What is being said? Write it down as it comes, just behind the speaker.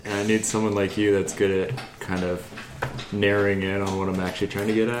I need someone like you that's good at kind of narrowing in on what I'm actually trying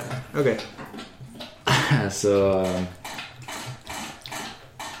to get at. Okay. So,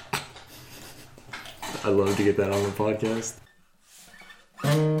 I'd love to get that on the podcast.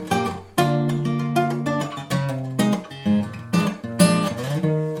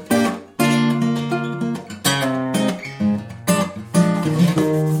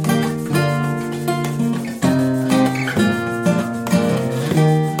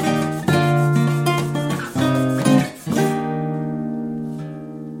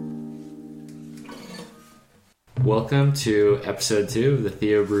 Welcome to episode 2 of the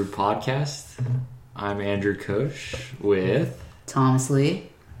Theo Brew podcast. I'm Andrew Koch with Thomas Lee,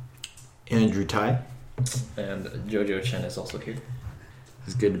 Andrew Tai, and Jojo Chen is also here.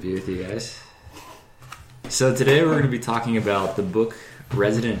 It's good to be with you guys. So today we're going to be talking about the book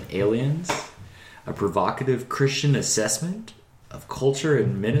Resident Aliens, a provocative Christian assessment of culture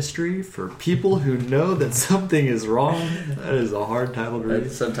and ministry for people who know that something is wrong. That is a hard title to read. The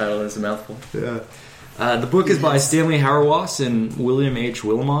subtitle is a mouthful. Yeah. The book is by Stanley Hauerwas and William H.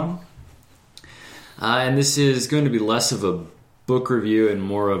 Willimon. And this is going to be less of a book review and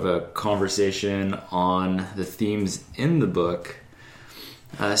more of a conversation on the themes in the book.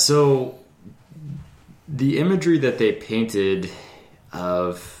 So the imagery that they painted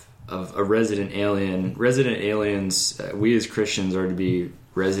of a resident aliens, we as Christians are to be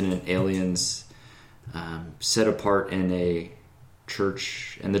resident aliens set apart in a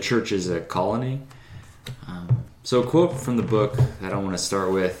church, and the church is a colony. So a quote from the book that I want to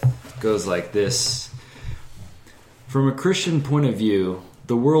start with goes like this. From a Christian point of view,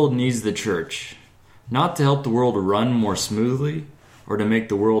 the world needs the church, not to help the world run more smoothly or to make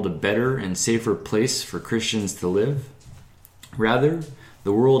the world a better and safer place for Christians to live. Rather,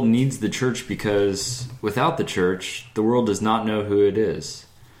 the world needs the church because without the church, the world does not know who it is.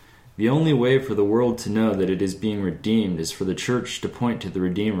 The only way for the world to know that it is being redeemed is for the church to point to the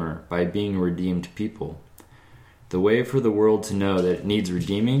Redeemer by being a redeemed people. The way for the world to know that it needs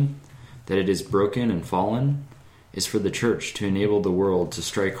redeeming, that it is broken and fallen, is for the church to enable the world to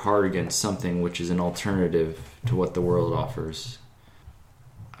strike hard against something which is an alternative to what the world offers.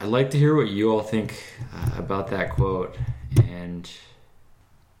 I'd like to hear what you all think about that quote, and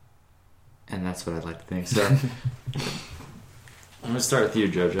that's what I'd like to think. So I'm going to start with you,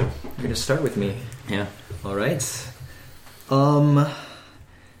 Jojo. You're going to start with me. Yeah. All right.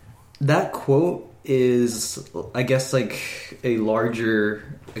 That quote is, I guess, like a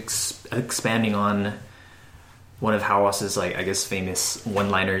larger expanding on one of Hauerwas's, like, I guess, famous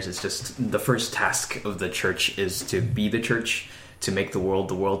one-liners. It's just the first task of the church is to be the church, to make the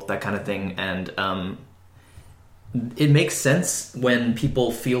world, that kind of thing. And it makes sense when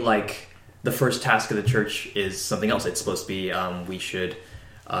people feel like the first task of the church is something else. It's supposed to be, we should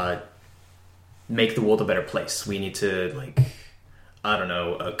make the world a better place. We need to,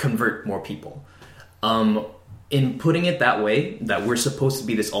 convert more people. In putting it that way, that we're supposed to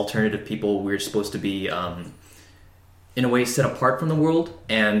be this alternative people, we're supposed to be, in a way, set apart from the world,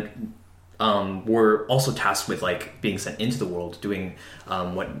 and we're also tasked with, like, being sent into the world, doing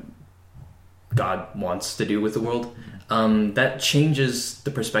what God wants to do with the world. That changes the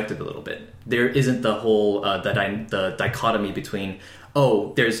perspective a little bit. There isn't the whole the dichotomy between,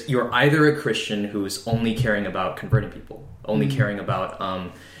 you're either a Christian who's only caring about converting people, only caring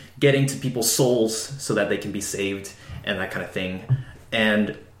about getting to people's souls so that they can be saved and that kind of thing,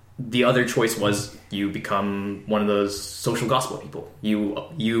 and the other choice was you become one of those social gospel people. You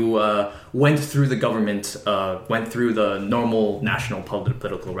went through the government, went through the normal national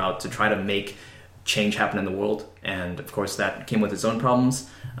political route to try to make change happen in the world, and of course that came with its own problems.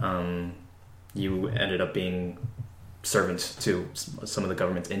 You ended up being servant to some of the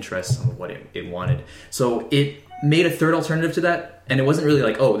government's interests, some of what it wanted. So it made a third alternative to that, and it wasn't really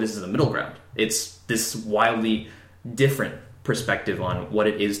like, this is the middle ground. It's this wildly different perspective on what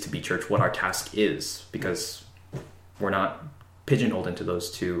it is to be church, what our task is, because we're not pigeonholed into those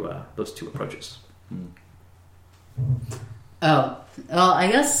two approaches. Well, I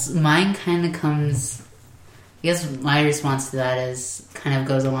guess mine kind of comes... I guess my response to that is kind of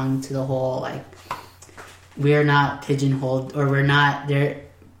goes along to the whole, like, we're not pigeonholed, or we're not there,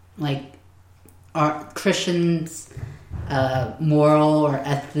 like, our Christians' moral or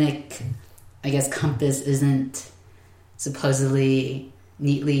ethnic, I guess, compass isn't supposedly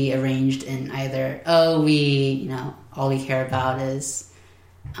neatly arranged in either, all we care about is,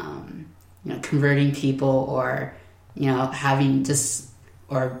 converting people, or, having just,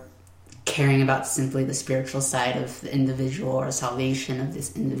 or caring about simply the spiritual side of the individual or salvation of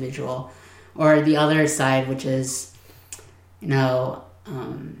this individual, or the other side, which is,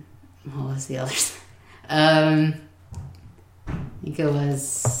 what was the other? I think it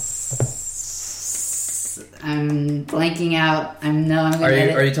was. I'm blanking out. I'm gonna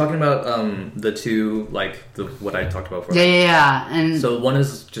Are you talking about the two, like what I talked about before? Yeah. And so one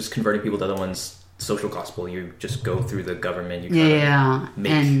is just converting people. The other one's social gospel. You just go through the government. You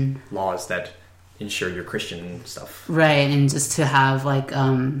make laws that ensure you're Christian and stuff. Right, and just to have like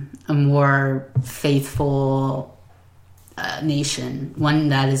a more faithful nation, one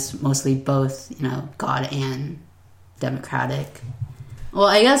that is mostly both, God and democratic. Well,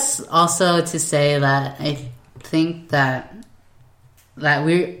 I guess also to say that I think that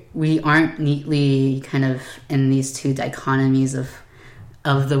we aren't neatly kind of in these two dichotomies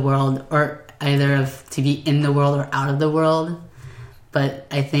of the world, or either of to be in the world or out of the world. But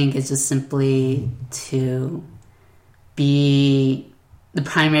I think it's just simply to be the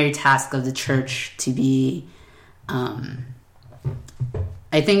primary task of the church to be.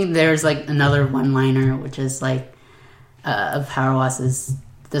 I think there's like another one-liner, which is like of Hauerwas is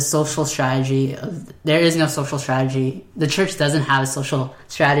the social strategy of. There is no social strategy. The church doesn't have a social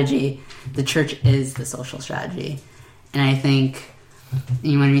strategy. The church is the social strategy, and I think.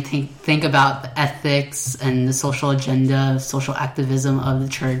 When we think about the ethics and the social agenda, social activism of the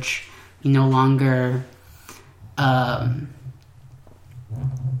church, we no longer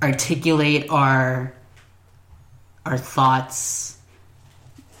articulate our thoughts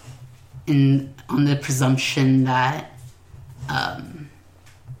on the presumption that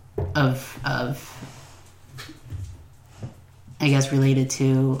of I guess related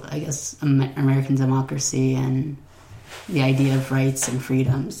to American democracy and the idea of rights and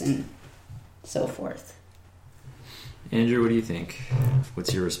freedoms and so forth. Andrew, what do you think?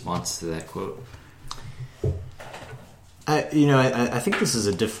 What's your response to that quote? I think this is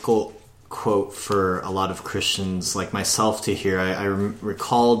a difficult quote for a lot of Christians like myself to hear. I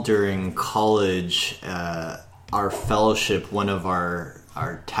recall during college, our fellowship, one of our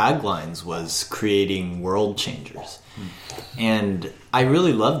taglines was creating world changers. And I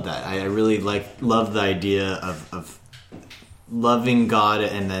really loved that. I really loved the idea of loving God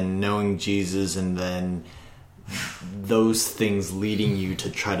and then knowing Jesus, and then those things leading you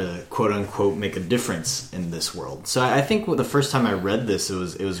to try to quote unquote make a difference in this world. So I think the first time I read this,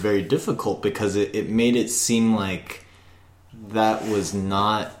 it was very difficult because it made it seem like that was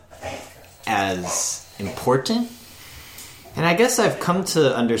not as important. And I guess I've come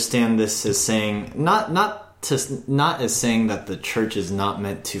to understand this as saying not as saying that the church is not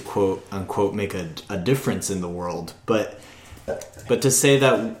meant to quote unquote make a difference in the world, but to say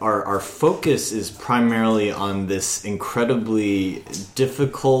that our focus is primarily on this incredibly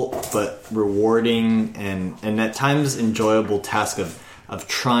difficult but rewarding and at times enjoyable task of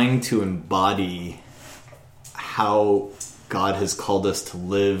trying to embody how God has called us to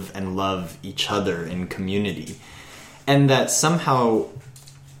live and love each other in community. And that somehow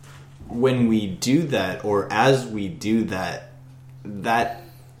when we do that, or as we do that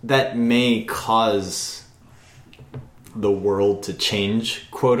may cause the world to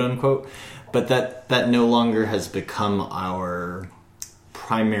change, quote unquote, but that no longer has become our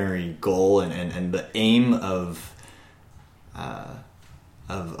primary goal and the aim of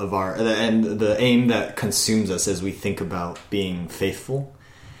our and the aim that consumes us as we think about being faithful.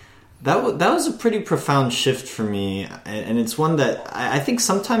 That was a pretty profound shift for me, and it's one that I think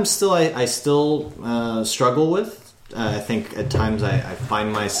sometimes still I still struggle with. I think at times I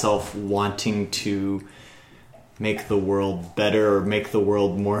find myself wanting to make the world better or make the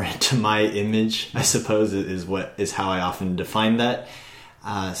world more into my image, I suppose is how I often define that.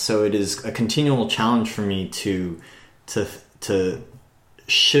 So it is a continual challenge for me to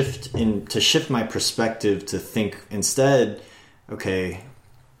shift my perspective to think instead, okay,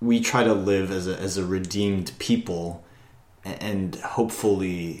 we try to live as a redeemed people, and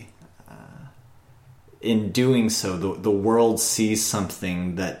hopefully in doing so the world sees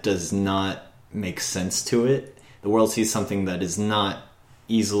something that does not make sense to it. The world sees something that is not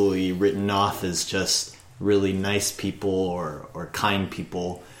easily written off as just really nice people or kind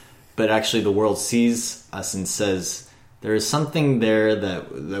people, but actually the world sees us and says there is something there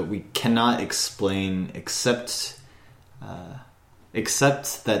that we cannot explain except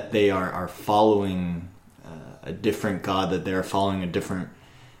that they are following a different God, that they are following a different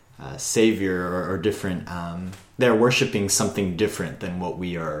Savior or different. They're worshiping something different than what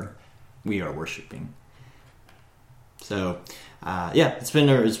we are worshiping. So, it's been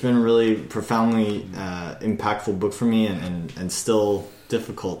a really profoundly impactful book for me, and still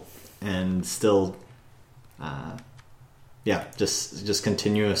difficult, and still, just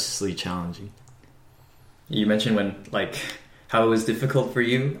continuously challenging. You mentioned when how it was difficult for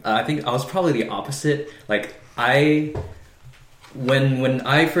you. I think I was probably the opposite. Like when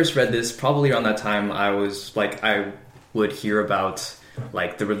I first read this, probably around that time, I was like, I would hear about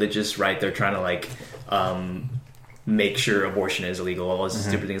like the religious right. They're trying to like make sure abortion is illegal, all those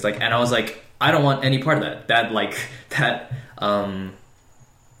stupid things. Like, and I was like, I don't want any part of that.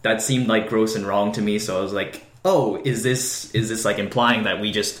 That seemed like gross and wrong to me. So I was like, oh, is this like implying that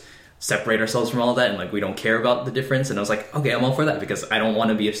we just separate ourselves from all of that and like we don't care about the difference? And I was like, okay, I'm all for that because I don't want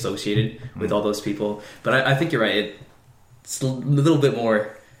to be associated with all those people. But I think you're right. It's a little bit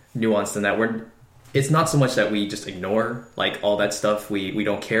more nuanced than that. It's not so much that we just ignore like all that stuff. We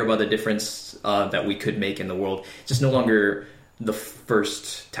don't care about the difference that we could make in the world. It's just no longer the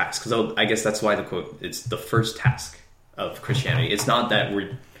first task. So I guess that's why the quote, it's the first task of Christianity. It's not that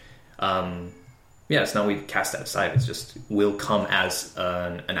we're it's not we cast that aside. It's just will come as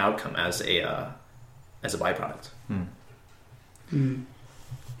an outcome, as a byproduct.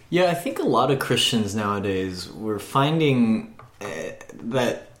 Yeah, I think a lot of Christians nowadays, we're finding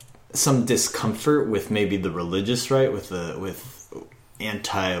that some discomfort with maybe the religious right, with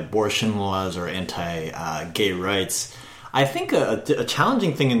anti-abortion laws or anti-gay rights. I think a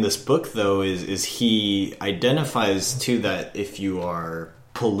challenging thing in this book, though, is he identifies too that if you are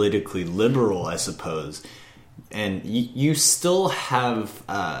politically liberal, I suppose, and you still have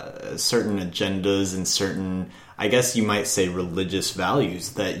certain agendas and certain, I guess you might say, religious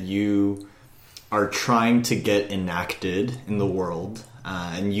values that you are trying to get enacted in the world,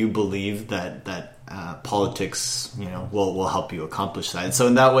 and you believe that politics, will help you accomplish that. And so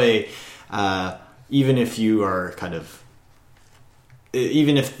in that way, even if you are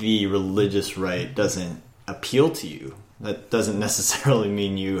even if the religious right doesn't appeal to you, that doesn't necessarily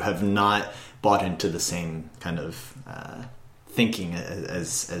mean you have not bought into the same kind of thinking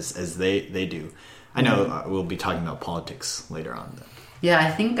as they do. I know we'll be talking about politics later on, though. Yeah,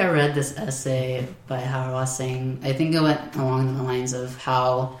 I think I read this essay by Howard Ross saying, I think it went along the lines of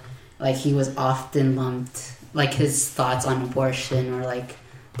how, like, he was often lumped, like, his thoughts on abortion or, like,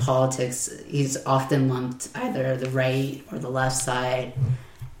 politics, he's often lumped either the right or the left side.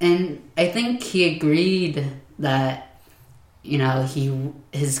 And I think he agreed that,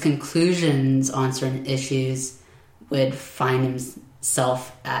 his conclusions on certain issues would find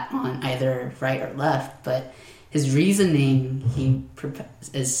himself on either right or left, but his reasoning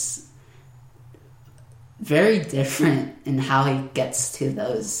is very different in how he gets to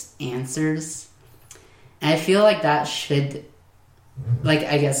those answers. And I feel like that should, like,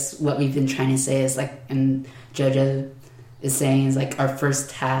 I guess what we've been trying to say is, like, and Jojo is saying is, like, our first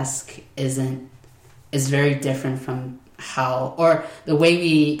task is very different from how, or the way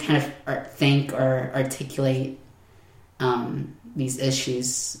we kind of think or articulate these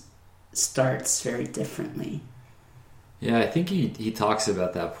issues starts very differently. Yeah, I think he talks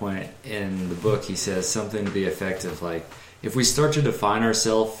about that point in the book. He says something to the effect of, like, if we start to define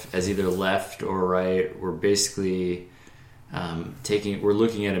ourselves as either left or right, we're basically we're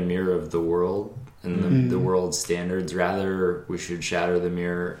looking at a mirror of the world and the world's standards. Rather, we should shatter the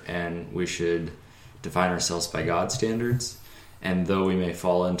mirror and we should define ourselves by God's standards. And though we may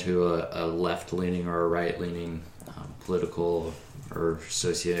fall into a left-leaning or a right-leaning political or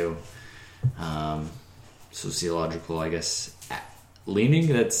sociological, I guess, leaning,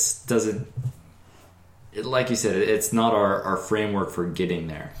 like you said, it's not our framework for getting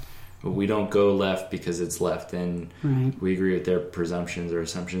there. We don't go left because it's left, and we agree with their presumptions or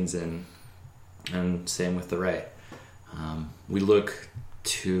assumptions, and same with the right. We look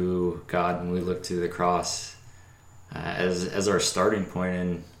to God and we look to the cross as our starting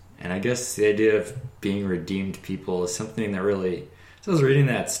point, and I guess the idea of being redeemed people is something that really, as I was reading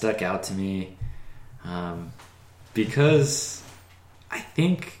that, stuck out to me, because I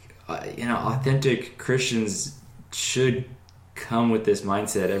think authentic Christians should come with this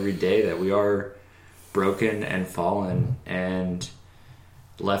mindset every day that we are broken and fallen, and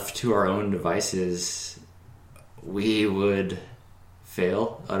left to our own devices, we would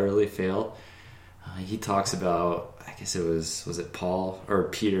utterly fail. He talks about, I guess it was it Paul or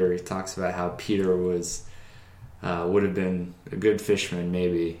Peter? He talks about how Peter would have been a good fisherman,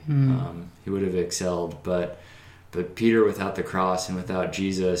 maybe. He would have excelled, but Peter, without the cross and without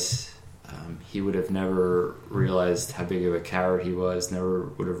Jesus, he would have never realized how big of a coward he was, never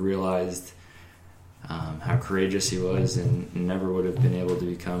would have realized how courageous he was, and never would have been able to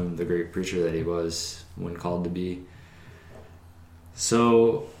become the great preacher that he was when called to be.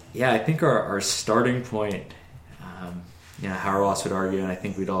 So, yeah, I think our starting point Hauerwas would argue, and I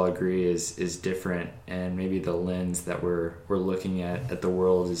think we'd all agree, is different, and maybe the lens that we're looking at the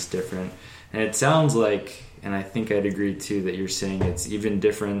world is different. And it sounds like, and I think I'd agree too, that you're saying it's even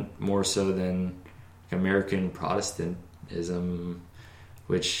different, more so than American Protestantism,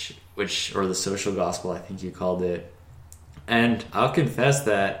 which or the social gospel, I think you called it. And I'll confess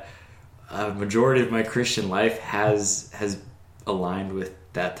that a majority of my Christian life has aligned with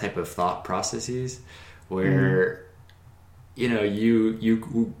that type of thought processes, where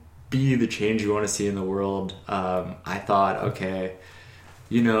you be the change you want to see in the world. I thought, okay,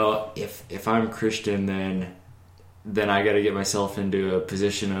 if I'm Christian, then I got to get myself into a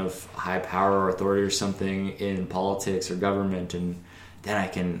position of high power or authority or something in politics or government, and then I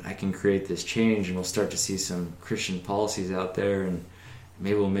can create this change, and we'll start to see some Christian policies out there, and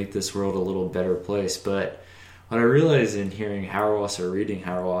maybe we'll make this world a little better place. But what I realized in hearing Hauerwas or reading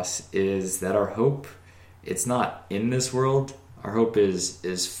Hauerwas is that our hope, it's not in this world. Our hope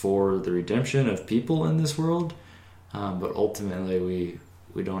is for the redemption of people in this world, but ultimately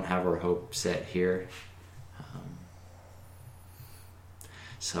we don't have our hope set here.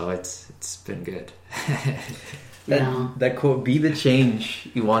 So it's been good. That quote, "Be the change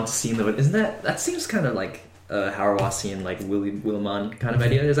you want to see in the world," isn't that seems kind of like a Hauerwasian, like Willimon kind of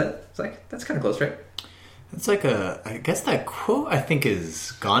idea? That's kind of close, right? It's like I guess that quote I think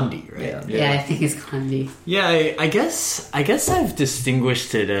is Gandhi, right? Yeah, I think it's Gandhi. Yeah, I guess I've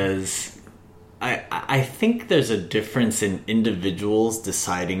distinguished it as I think there's a difference in individuals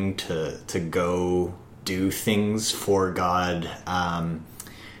deciding to go do things for God.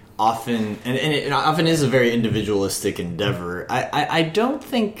 Often, and it often is a very individualistic endeavor. I do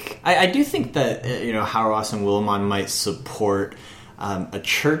think that Hauerwas and Willimon might support a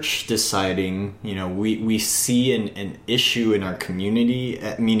church deciding, we see an issue in our community,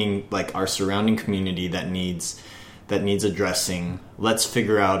 meaning like our surrounding community that needs addressing. Let's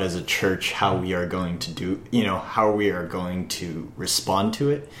figure out as a church how we are going to how we are going to respond to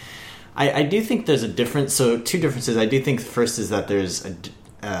it. I do think there's a difference. So two differences. I do think the first is that there's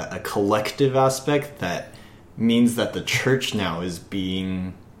a collective aspect that means that the church now is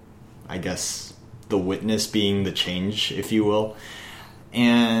being, I guess, the witness, being the change, if you will.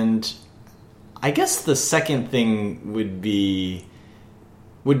 And I guess the second thing would be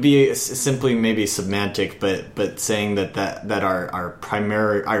simply maybe semantic, but saying that our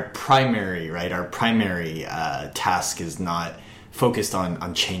primary task is not focused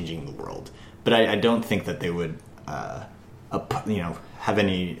on changing the world. But I don't think that they would have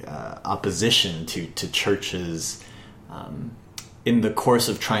any opposition to churches in the course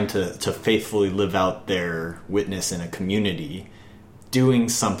of trying to faithfully live out their witness in a community, doing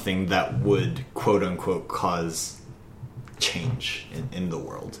something that would, quote unquote, cause change in the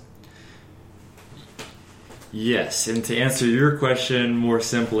world. Yes, and to answer your question more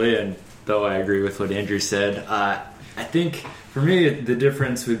simply, and though I agree with what Andrew said, I think for me the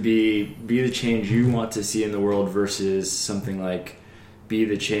difference would be the change you want to see in the world versus something like be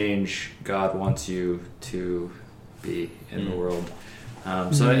the change God wants you to be in the world.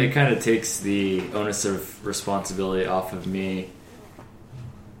 So it kind of takes the onus of responsibility off of me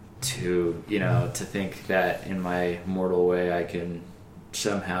to think that in my mortal way I can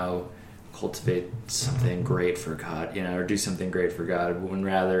somehow cultivate something great for God, or do something great for God, when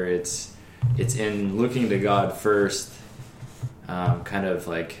rather it's in looking to God first, kind of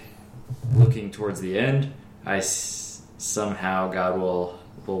like looking towards the end. Somehow God will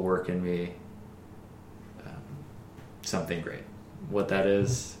work in me something great. What that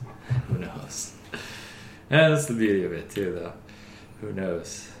is, who knows? And that's the beauty of it too, though. Who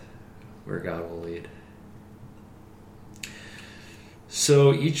knows where God will lead?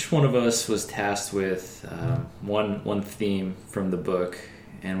 So each one of us was tasked with one theme from the book,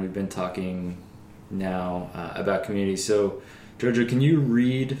 and we've been talking now about community. So Jojo, can you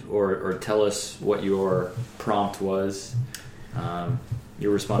read or tell us what your prompt was,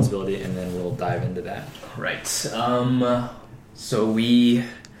 your responsibility, and then we'll dive into that. Right. So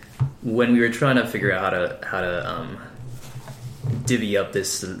when we were trying to figure out how to divvy up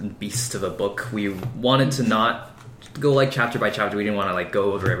this beast of a book, we wanted to not go like chapter by chapter. We didn't want to like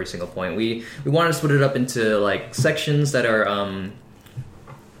go over every single point. We wanted to split it up into like sections that are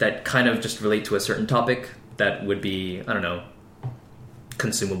that kind of just relate to a certain topic that would be, I don't know,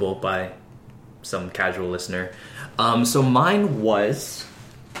 consumable by some casual listener. So mine was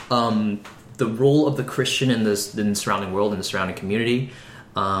the role of the Christian in the surrounding world, in the surrounding community,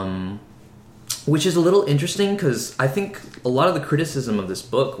 which is a little interesting because I think a lot of the criticism of this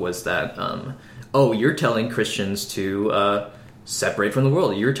book was that, you're telling Christians to separate from the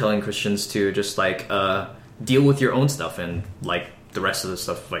world. You're telling Christians to just like deal with your own stuff, and like the rest of the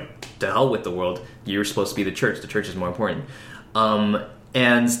stuff, like to hell with the world. You're supposed to be the church. The church is more important.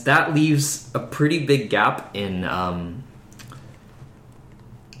 And that leaves a pretty big gap in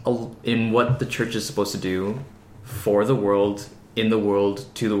what the church is supposed to do for the world, in the world,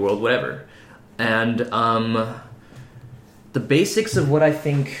 to the world, whatever. And the basics of what I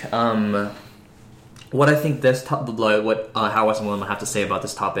think this how West and William have to say about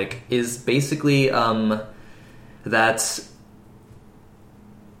this topic is basically that,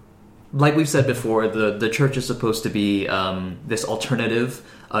 like we've said before, the church is supposed to be this alternative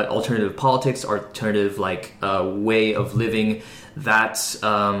politics, alternative way of living that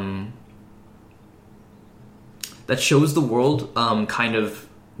that shows the world kind of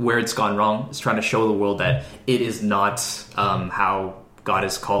where it's gone wrong. It's trying to show the world that it is not how God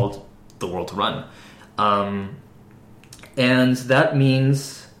has called the world to run, and that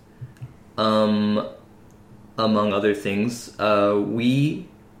means, among other things, we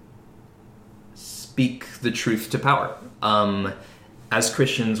speak the truth to power. As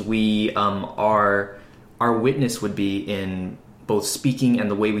Christians, we our witness would be in both speaking and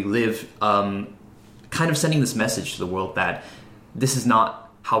the way we live, kind of sending this message to the world that this is not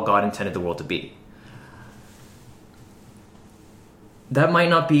how God intended the world to be. That might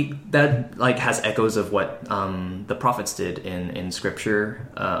not be, that like has echoes of what the prophets did in Scripture.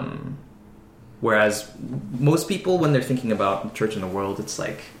 Whereas most people, when they're thinking about church in the world, it's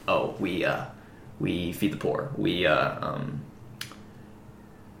like, oh, we feed the poor, we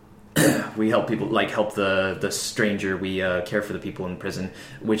help people, like help the stranger, we care for the people in prison,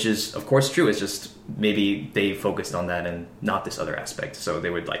 which is of course true. It's just maybe they focused on that and not this other aspect. So they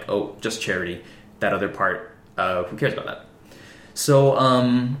would like, oh, just charity. That other part, who cares about that? So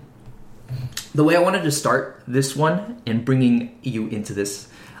the way I wanted to start this one and bringing you into this,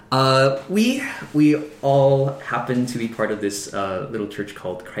 we all happen to be part of this little church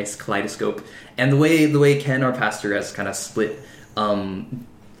called Christ Kaleidoscope, and the way Ken, our pastor, has kind of split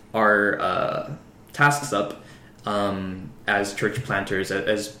our tasks up as church planters,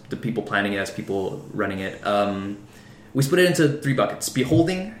 as the people planning it, as people running it. We split it into 3 buckets: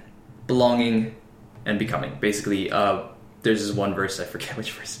 beholding, belonging, and becoming. Basically, there's this one verse, I forget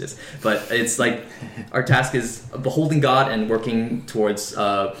which verse it is, but it's like our task is beholding God and working towards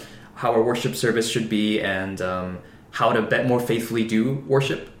how our worship service should be, and how to more faithfully do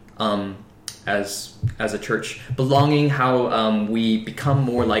worship as a church. Belonging, how we become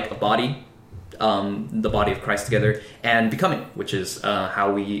more like a body, the body of Christ together. And becoming, which is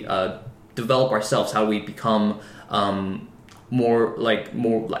how we develop ourselves, how we become more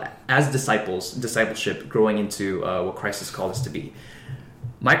as discipleship, growing into what Christ has called us to be.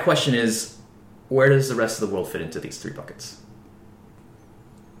 My question is, where does the rest of the world fit into these 3 buckets?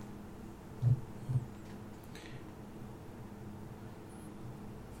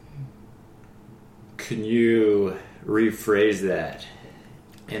 Can you rephrase that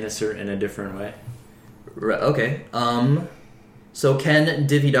in a different way? Okay. So Ken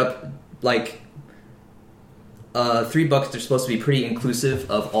divvied up like 3 buckets are supposed to be pretty inclusive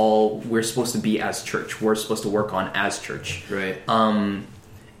of all we're supposed to be as church. We're supposed to work on as church. Right. And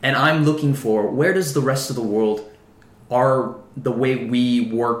I'm looking for, where does the rest of the world, the way we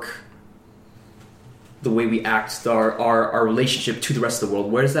work, the way we act, our relationship to the rest of the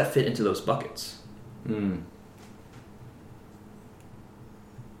world, where does that fit into those buckets?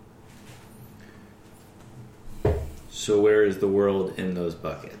 So where is the world in those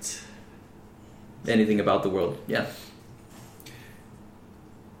buckets? Anything about the world, yeah.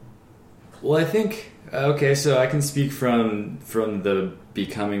 Well, I think, okay, so I can speak from the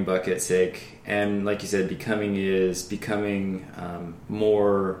becoming bucket sake, and like you said, becoming is becoming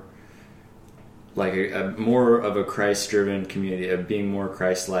more like a more of a Christ-driven community, of being more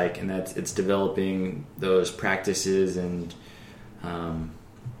Christ-like, and that's it's developing those practices and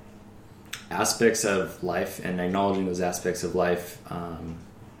aspects of life, and acknowledging those aspects of life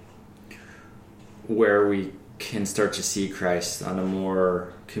where we can start to see Christ on a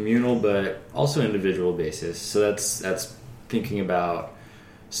more communal but also individual basis. So that's thinking about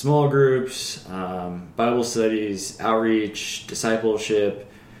small groups, Bible studies, outreach, discipleship.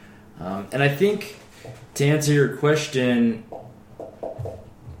 And I think, to answer your question,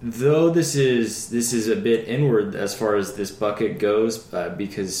 though this is a bit inward as far as this bucket goes,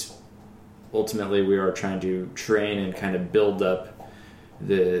 because ultimately we are trying to train and kind of build up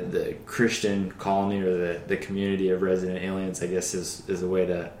the Christian colony, or the community of resident aliens, I guess is a way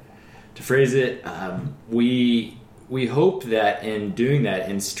to phrase it. We hope that in doing that,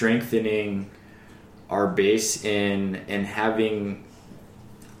 in strengthening our base, in having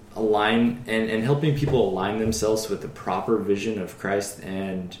align and helping people align themselves with the proper vision of Christ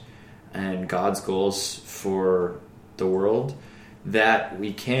and God's goals for the world, that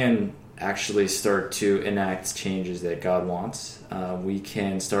we can actually start to enact changes that God wants. We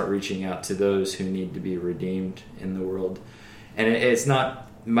can start reaching out to those who need to be redeemed in the world. And it's not,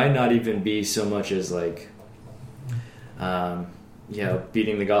 might not even be so much as like,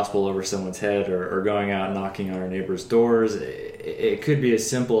 beating the gospel over someone's head or going out and knocking on our neighbor's doors. It could be as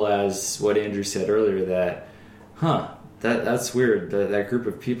simple as what Andrew said earlier, that, that's weird. That group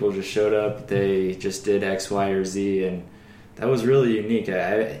of people just showed up. They just did X, Y, or Z, and that was really unique.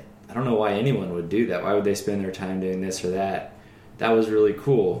 I don't know why anyone would do that. Why would they spend their time doing this or that? That was really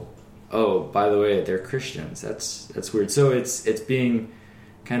cool. Oh, by the way, they're Christians. That's weird. So it's being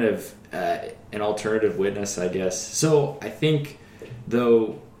kind of an alternative witness, I guess. So I think,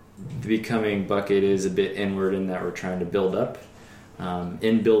 though, the Becoming Bucket is a bit inward in that we're trying to build up.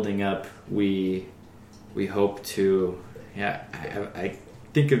 In building up, we hope to, I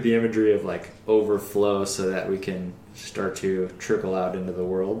think of the imagery of like overflow so that we can start to trickle out into the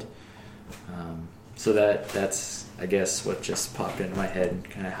world. So that's, I guess, what just popped into my head and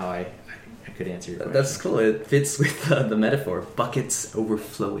kind of how I could answer your question. That's cool. It fits with the metaphor. Buckets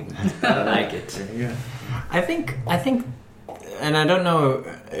overflowing. I like it. There you go. I think, and I don't know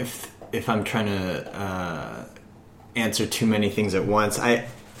if I'm trying to answer too many things at once.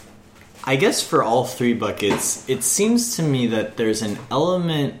 I guess for all three buckets, it seems to me that there's an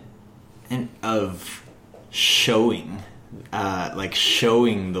element of showing, like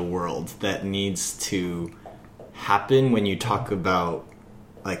showing the world, that needs to happen when you talk about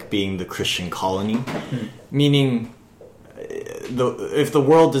like being the Christian colony. Meaning, if the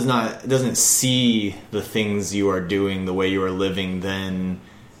world doesn't see the things you are doing, the way you are living, then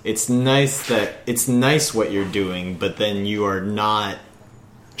it's nice what you're doing, but then you are not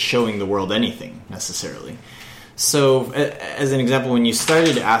showing the world anything necessarily. So, as an example, when you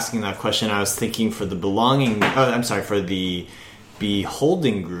started asking that question, I was thinking for the for the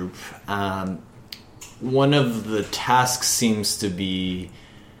beholding group, one of the tasks seems to be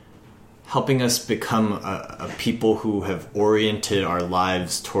helping us become a people who have oriented our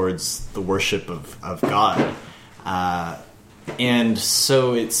lives towards the worship of God. And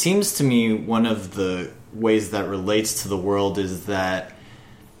so it seems to me one of the ways that relates to the world is that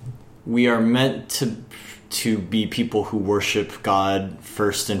we are meant to be people who worship God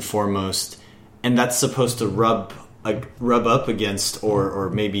first and foremost, and that's supposed to rub up against or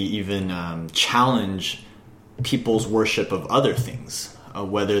maybe even challenge people's worship of other things,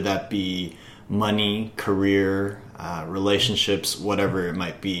 whether that be money, career, relationships, whatever it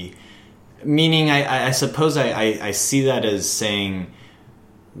might be. Meaning, I suppose I see that as saying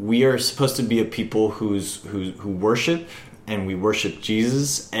we are supposed to be a people who worship, and we worship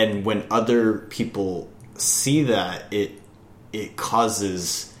Jesus, and when other people see that, it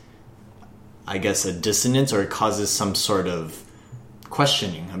causes, I guess, a dissonance, or it causes some sort of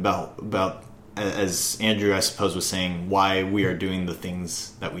questioning about, as Andrew, I suppose, was saying, why we are doing the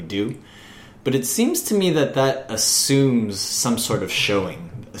things that we do. But it seems to me that assumes some sort of showing.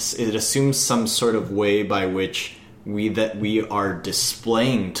 It assumes some sort of way by which we are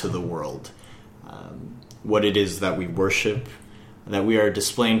displaying to the world what it is that we worship, that we are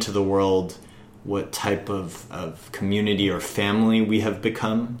displaying to the world what type of community or family we have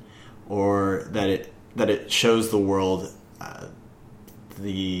become, or that it shows the world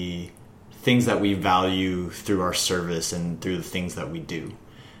the things that we value through our service and through the things that we do.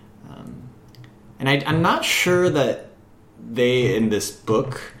 And I'm not sure that they, in this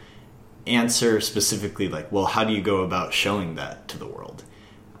book, answer specifically like, well, how do you go about showing that to the world?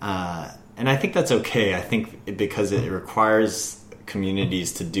 And I think that's okay. I think because it requires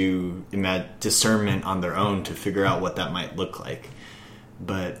communities to do discernment on their own to figure out what that might look like.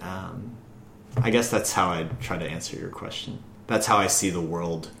 But I guess that's how I'd try to answer your question. That's how I see the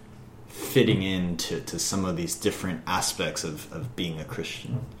world fitting into some of these different aspects of being a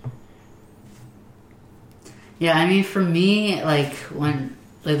Christian. Yeah, I mean, for me,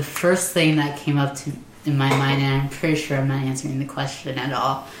 the first thing that came up in my mind, and I'm pretty sure I'm not answering the question at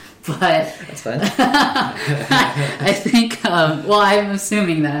all, but that's fine. I think, I'm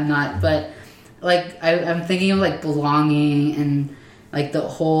assuming that I'm not, but I'm thinking of belonging and the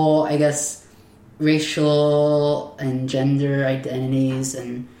whole, I guess, racial and gender identities,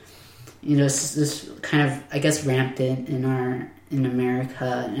 and this kind of, I guess, rampant in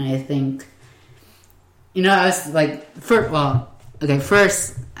America. And I think, I was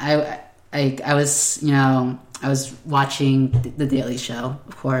first I was watching The Daily Show,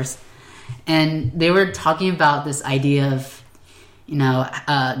 of course, and they were talking about this idea of,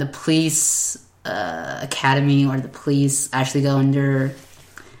 the police academy or the police actually go under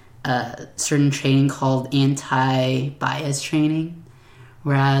certain training called anti-bias training,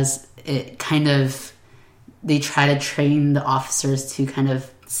 whereas it kind of, they try to train the officers to kind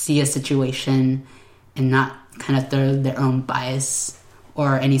of see a situation and not kind of throw their own bias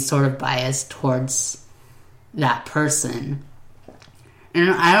or any sort of bias towards that person. And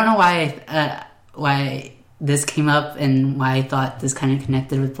I don't know why this came up and why I thought this kind of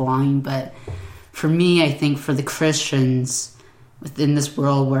connected with belonging, but for me, I think for the Christians within this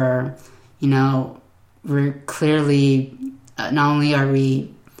world where, we're clearly, not only are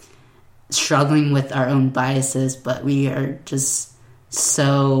we struggling with our own biases, but we are just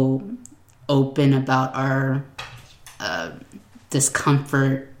so open about our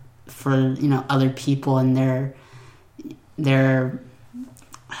discomfort for, other people and their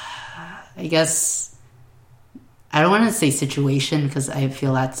I guess, I don't want to say situation because I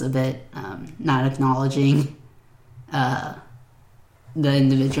feel that's a bit not acknowledging the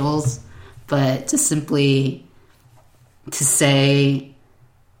individuals, but just simply to say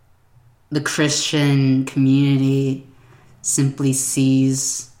the Christian community simply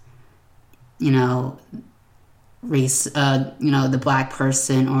sees, race, the black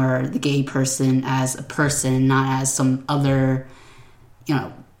person or the gay person as a person, not as some other,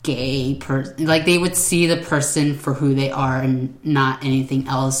 gay person. Like, they would see the person for who they are and not anything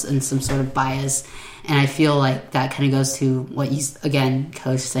else, and some sort of bias. And I feel like that kind of goes to what you, again,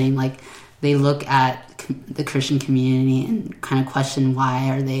 Coach, saying, like, they look at the Christian community and kind of question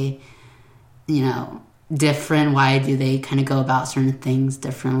why are they, different, why do they kind of go about certain things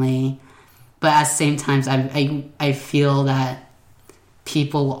differently. But at the same time, I feel that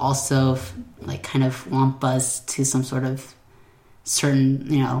people will also like kind of lump us to some sort of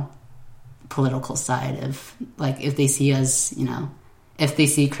certain, political side of, like, if they see us, if they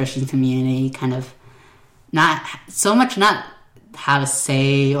see Christian community kind of not so much not have a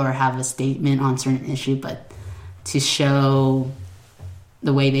say or have a statement on certain issue, but to show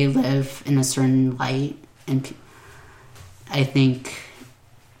the way they live in a certain light. And I think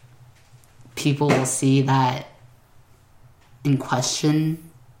people will see that in question,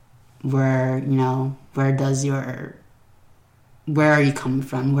 where are you coming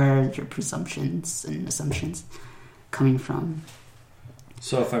from? Where are your presumptions and assumptions coming from?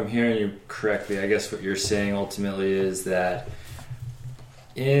 So if I'm hearing you correctly, I guess what you're saying ultimately is that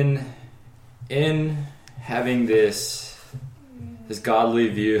in having this godly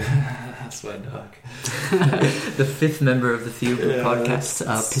view, that's my dog. The fifth member of the Theo podcast,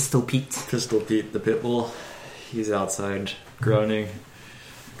 Pistol Pete. Pistol Pete, the pit bull. He's outside groaning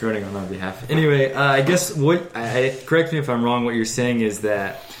on our behalf. Anyway, I guess correct me if I'm wrong, what you're saying is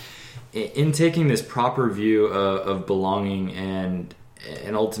that in taking this proper view of belonging and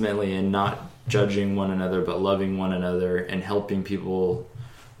ultimately in not judging one another but loving one another and helping people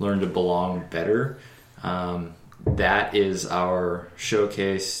learn to belong better, that is our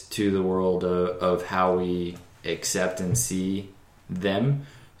showcase to the world of how we accept and see them.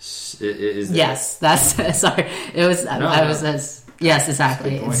 Yes, that's sorry. It was yes,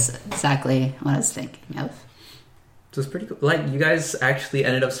 exactly. It's exactly what I was thinking of. So it's pretty cool. Like, you guys actually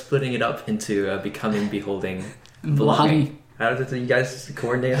ended up splitting it up into becoming, beholding, belonging. How did you guys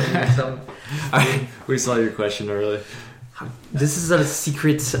coordinate on something? We saw your question earlier. This is a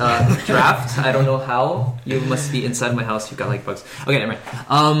secret draft. I don't know how. You must be inside my house. You've got like bugs. Okay, never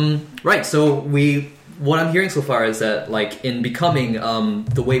mind. Right. So what I'm hearing so far is that, like, in becoming,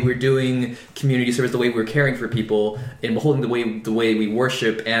 the way we're doing community service, the way we're caring for people, in beholding the way we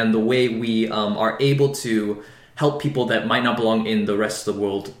worship, and the way we are able to help people that might not belong in the rest of the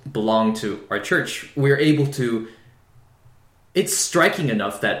world belong to our church, we're able to. It's striking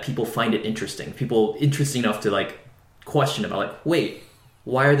enough that people find it interesting. People interesting enough to, like, question about, like, wait,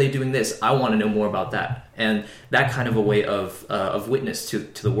 why are they doing this? I want to know more about that. And that kind of a way of witness to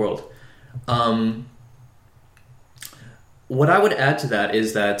the world. What I would add to that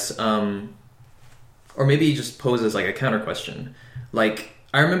is that, or maybe just pose as like a counter question. Like,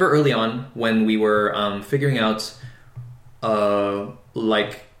 I remember early on when we were figuring out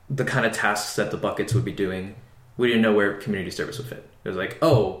like the kind of tasks that the buckets would be doing, we didn't know where community service would fit. It was like,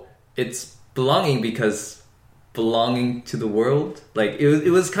 oh, it's belonging because belonging to the world. Like,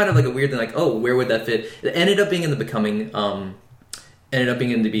 it was kind of like a weird thing. Like, oh, where would that fit? It ended up being in the becoming. Ended up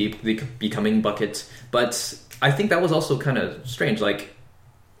being in the becoming bucket, but I think that was also kind of strange. Like,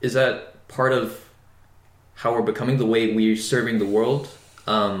 is that part of how we're becoming, the way we're serving the world,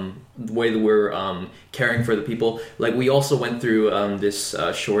 the way that we're caring for the people? Like, we also went through this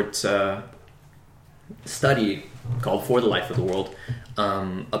short study called For the Life of the World,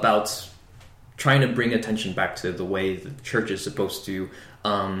 about trying to bring attention back to the way the church is supposed to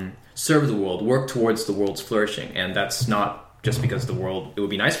serve the world, work towards the world's flourishing. And that's not just because it would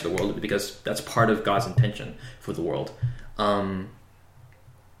be nice for the world, because that's part of God's intention for the world. My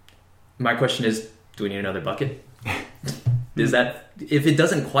question is, do we need another bucket? Is that, if it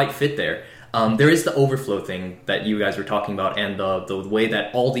doesn't quite fit there, there is the overflow thing that you guys were talking about, and the way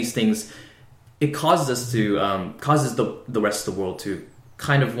that all these things, it causes us to causes the rest of the world to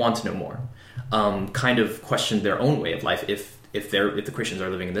kind of want to know more, kind of question their own way of life if the Christians are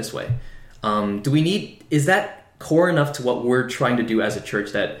living in this way. Is that core enough to what we're trying to do as a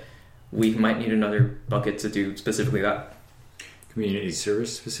church that we might need another bucket to do specifically that? Community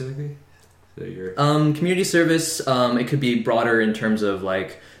service specifically? So you're... community service, it could be broader in terms of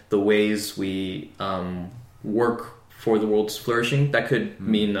like the ways we work for the world's flourishing. That could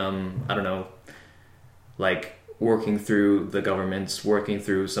mean, I don't know, like working through the governments, working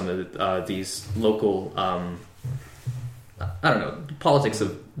through some of these local, I don't know, politics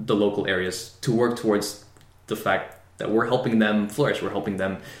of the local areas to work towards the fact that we're helping them flourish, we're helping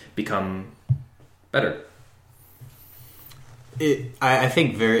them become better. I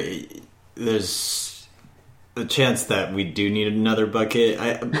think there's a chance that we do need another bucket.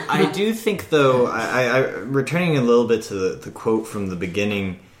 I do think, though, returning a little bit to the quote from the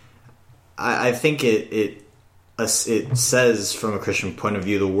beginning, I think it says from a Christian point of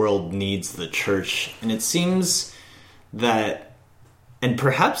view, the world needs the church. And it seems that, and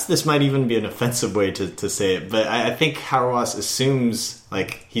perhaps this might even be an offensive way to say it, but I think Hauerwas assumes,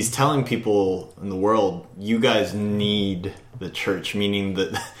 like, he's telling people in the world, you guys need the church, meaning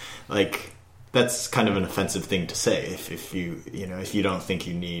that, like, that's kind of an offensive thing to say if you don't think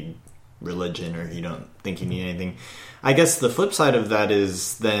you need religion or you don't think you need anything. I guess the flip side of that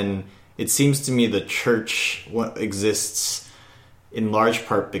is then it seems to me the church exists in large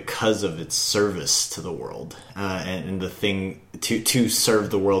part because of its service to the world, and the thing to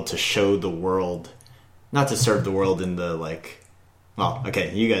serve the world, to show the world, not to serve the world in the like. Well,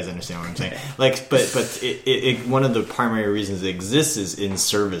 okay, you guys understand what I'm saying. Like, but it one of the primary reasons it exists is in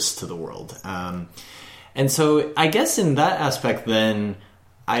service to the world, and so I guess in that aspect, then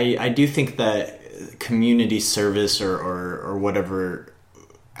I do think that community service or whatever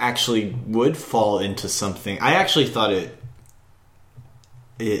actually would fall into something. I actually thought it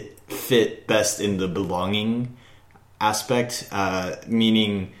fit best in the belonging aspect,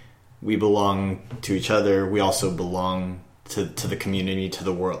 meaning we belong to each other. We also belong to the community, to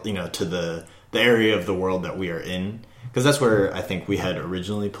the world, to the area of the world that we are in, because that's where I think we had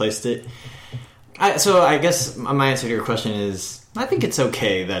originally placed it. So I guess my answer to your question is, I think it's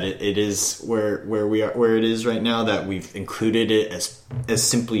okay that it is where it is right now, that we've included it as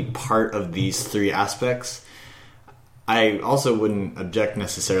simply part of these three aspects. I also wouldn't object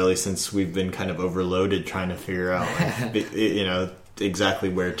necessarily, since we've been kind of overloaded trying to figure out, exactly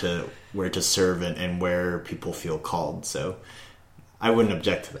where to serve and where people feel called. So I wouldn't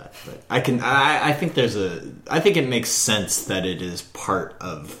object to that. But I think it makes sense that it is part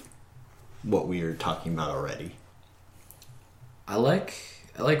of what we are talking about already. I like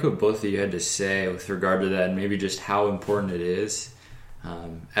what both of you had to say with regard to that, and maybe just how important it is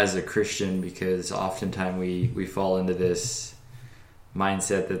as a Christian, because oftentimes we fall into this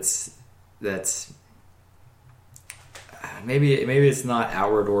mindset that's maybe it's not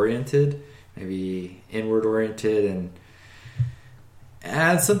outward oriented, maybe inward oriented, and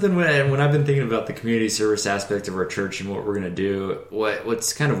it's something when I've been thinking about the community service aspect of our church and what we're going to do,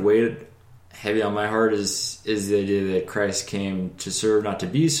 what's kind of weighed heavy on my heart is the idea that Christ came to serve, not to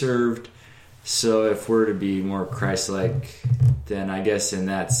be served. So if we're to be more Christ-like, then I guess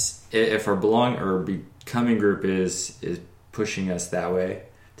if our becoming group is pushing us that way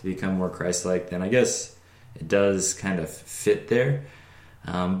to become more Christ-like, then I guess it does kind of fit there.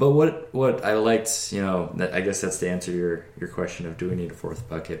 But what I liked, I guess that's the answer to your question of do we need a fourth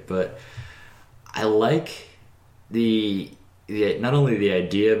bucket. But I like the not only the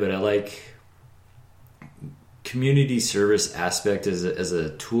idea, but I like community service aspect as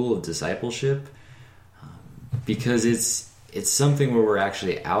a tool of discipleship, because it's something where we're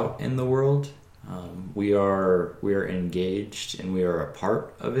actually out in the world. We are engaged and we are a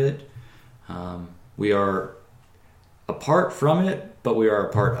part of it. We are apart from it, but we are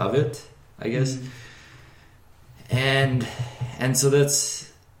a part of it, I guess. And so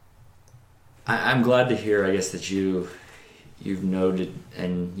that's, I'm glad to hear, I guess, that you've noted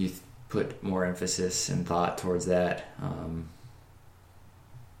and you put more emphasis and thought towards that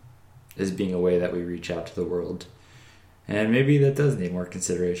as being a way that we reach out to the world. And maybe that does need more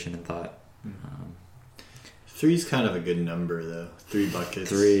consideration and thought. Three's kind of a good number, though. 3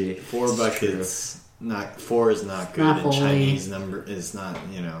 buckets. 3. 4 buckets. Not 4 is not good. Not And holy. Chinese number is not.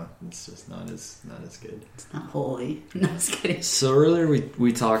 It's just not as good. It's not holy. No, I was kidding. So earlier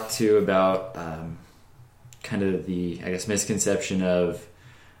we talked too about kind of the, I guess, misconception of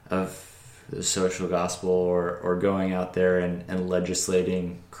the social gospel or going out there and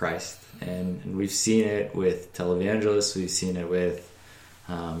legislating Christ, and we've seen it with televangelists. We've seen it with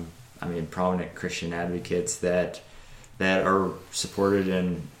prominent Christian advocates that are supported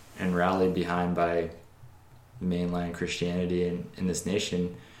and rallied behind by mainline Christianity in this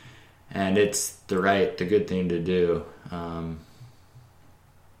nation, and it's the good thing to do. And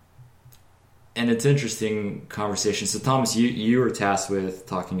it's interesting conversation. So Thomas, you were tasked with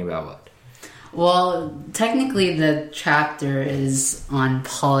talking about what? Well, technically the chapter is on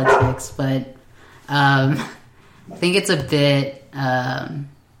politics, but I think it's a bit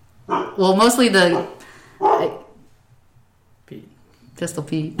mostly the Pistol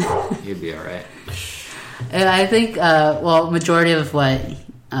Pete. You'd be all right. And I think majority of what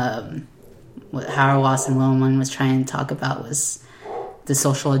Hauerwas and Lohmann was trying to talk about was the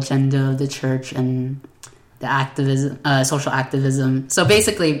social agenda of the church and the activism, social activism. So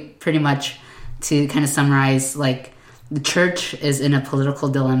basically, pretty much to kind of summarize, like, the church is in a political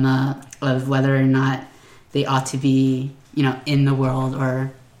dilemma of whether or not they ought to be, in the world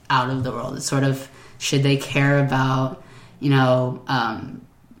or out of the world. It's sort of, should they care about,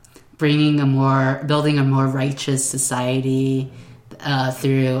 building a more righteous society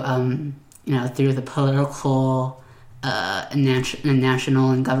through the political,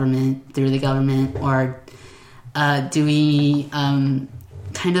 national and government, through the government, or do we kind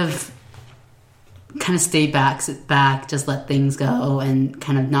of stay back, just let things go, and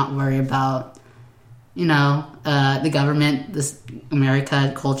kind of not worry about, the government, this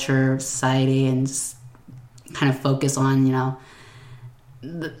America, culture, society, and just kind of focus on,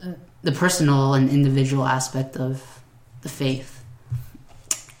 the personal and individual aspect of the faith.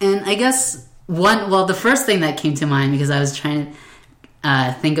 And I guess the first thing that came to mind, because I was trying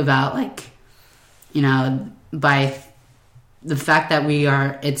to think about, like, by the fact that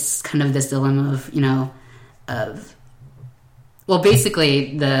it's kind of this dilemma of,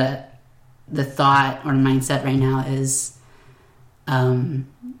 basically the thought or mindset right now is kind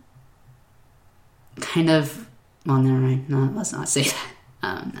of, never mind. No, let's not say that.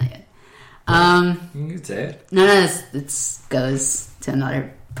 Not yet. You can say it. No, it goes to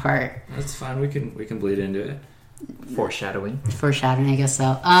another part. That's fine. We can bleed into it. Foreshadowing, I guess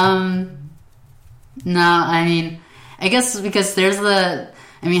so. No, I guess because there's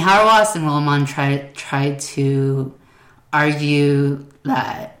Hauerwas and Lohmann tried to argue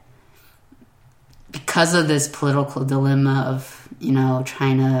that because of this political dilemma of,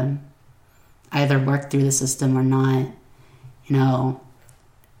 trying to either work through the system or not,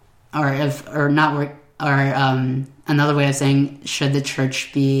 or not work, or another way of saying, should the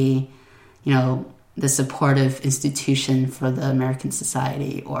church be, the supportive institution for the American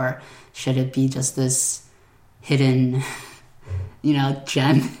society, or should it be just this hidden,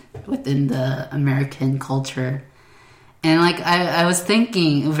 gem within the American culture? And, like, I was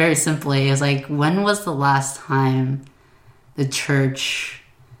thinking very simply, I was like, when was the last time the church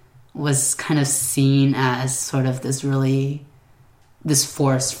was kind of seen as sort of this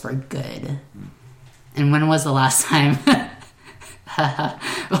force for good? And when was the last time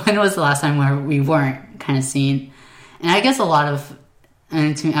where we weren't kind of seen? And I guess I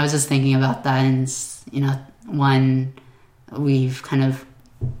was just thinking about that, and one, we've kind of,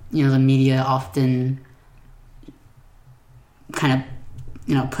 the media often kind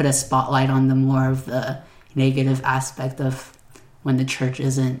of, put a spotlight on the more of the negative aspect of when the church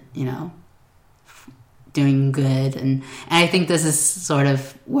isn't, doing good. And I think this is sort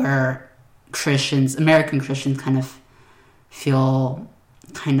of where American Christians kind of feel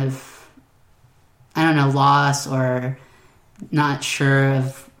kind of, lost or not sure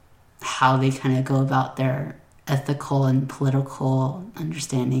of how they kind of go about their ethical and political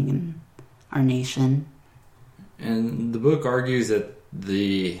understanding in our nation. And the book argues that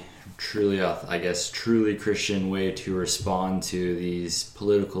the truly Christian way to respond to these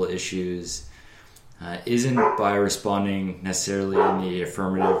political issues isn't by responding necessarily in the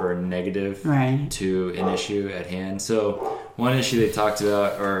affirmative or negative to an issue at hand. So one issue they talked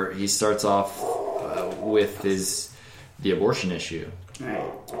about, or he starts off with, is the abortion issue.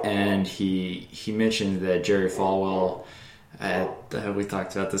 Right. And he mentioned that Jerry Falwell, we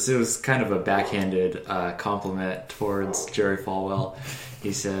talked about this, it was kind of a backhanded compliment towards Jerry Falwell.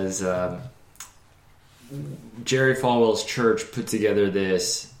 He says Jerry Falwell's church put together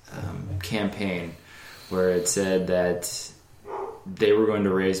this campaign where it said that they were going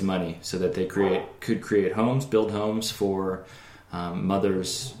to raise money so that they could create homes, build homes for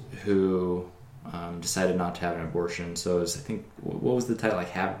mothers who decided not to have an abortion. So it was, I think, what was the title?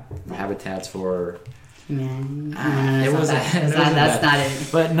 Like Habitats for... It wasn't that's not it.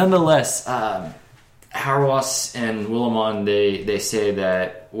 But nonetheless, Hauerwas and Willimon, they say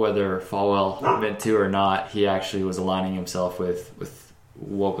that whether Falwell meant to or not, he actually was aligning himself with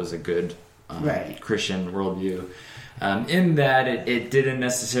what was a good Christian worldview. In that it didn't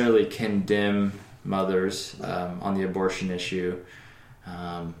necessarily condemn mothers on the abortion issue.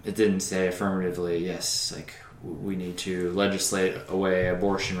 It didn't say affirmatively, yes, like we need to legislate away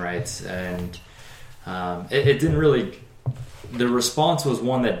abortion rights, and it didn't really. The response was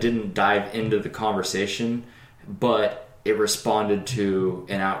one that didn't dive into the conversation, but it responded to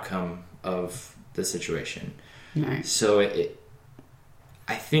an outcome of the situation. Right. So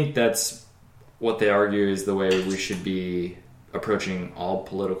I think that's what they argue is the way we should be approaching all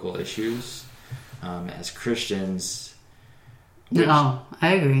political issues as Christians. No,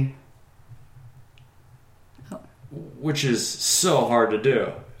 I agree. Which is so hard to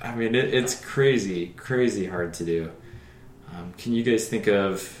do. I mean, it's crazy hard to do. Can you guys think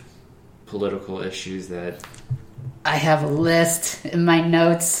of political issues that... I have a list in my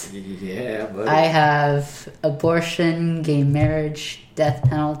notes. Yeah, buddy. I have abortion, gay marriage, death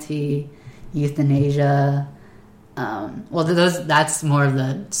penalty, euthanasia. That's more of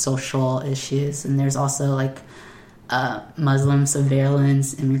the social issues. And there's also like Muslim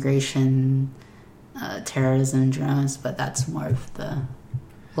surveillance, immigration, terrorism, drones, but that's more of the...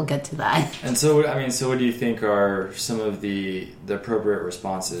 We'll get to that. And so what do you think are some of the appropriate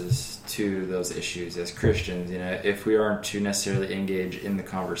responses to those issues as Christians? You know, if we aren't to necessarily engage in the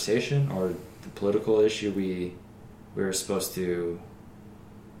conversation or the political issue, we're supposed to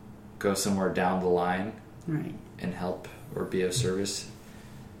go somewhere down the line, right, and help or be of service.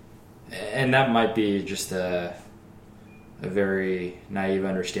 And that might be just a very naive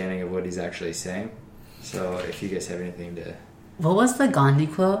understanding of what he's actually saying. So if you guys have anything to... What was the Gandhi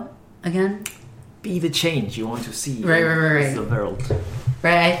quote again? Be the change you want to see right. in the world.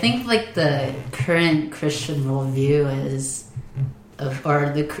 Right, I think like the current Christian worldview is, or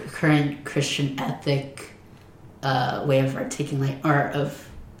the current Christian ethic way of articulating, or of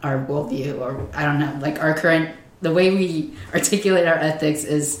our worldview, or I don't know, like the way we articulate our ethics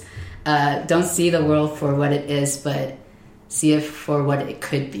is don't see the world for what it is, but see it for what it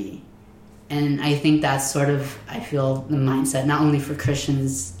could be. And I think that's sort of, I feel, the mindset not only for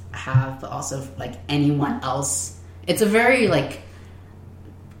Christians have, but also like anyone else. It's a very like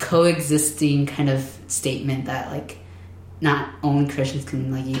coexisting kind of statement that like not only Christians can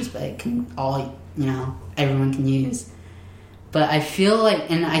like use, but it can all, everyone can use. But I feel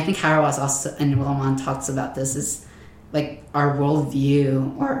like, and I think Hauerwas also and Willimon talks about this, is like our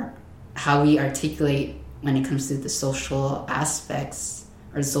worldview or how we articulate when it comes to the social aspects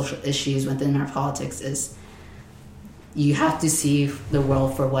or the social issues within our politics is you have to see the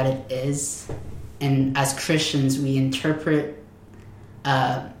world for what it is. And as Christians, we interpret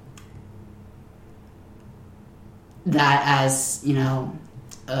that as,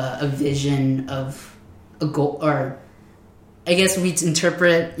 a vision of a goal, or I guess we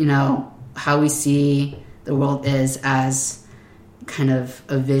interpret, how we see the world is as kind of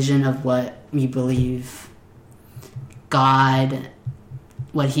a vision of what we believe God,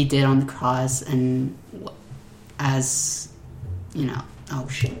 what he did on the cross, and as, oh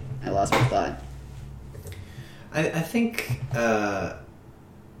shit, I lost my thought. I think,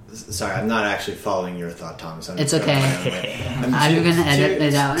 sorry, I'm not actually following your thought, Thomas. It's okay. I'm going to edit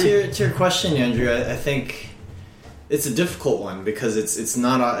it out. To your question, Andrew, I think it's a difficult one because it's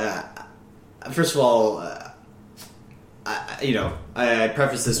not, first of all, I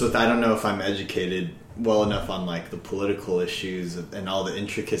preface this with I don't know if I'm educated well enough on like the political issues and all the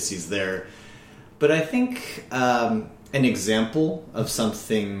intricacies there, but I think an example of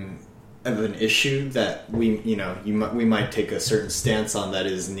something, of an issue that we might take a certain stance on that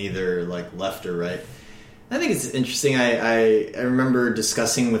is neither like left or right. I think it's interesting. I remember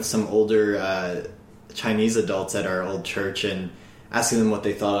discussing with some older Chinese adults at our old church and asking them what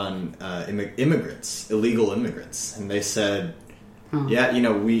they thought on immigrants, illegal immigrants, and they said, yeah,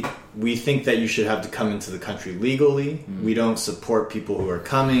 we think that you should have to come into the country legally. Mm. We don't support people who are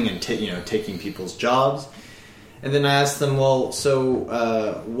coming and taking people's jobs. And then I asked them, well,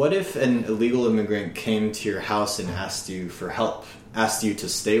 so what if an illegal immigrant came to your house and asked you for help, asked you to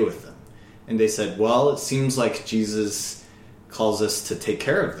stay with them? And they said, well, it seems like Jesus calls us to take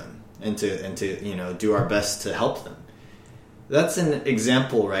care of them and to do our best to help them. that's an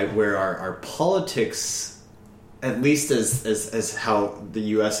example, right, where our politics, at least as how the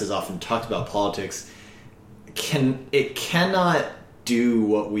U.S. has often talked about politics, cannot do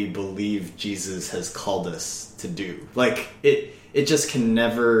what we believe Jesus has called us to do. Like it just can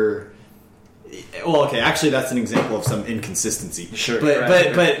never. Well, okay, actually, that's an example of some inconsistency. Sure,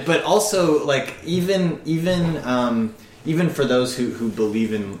 but also like even for those who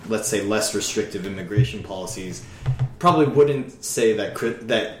believe in, let's say, less restrictive immigration policies, probably wouldn't say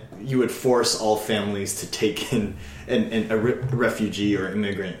that you would force all families to take in a refugee or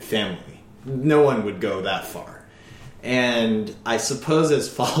immigrant family. No one would go that far. And I suppose as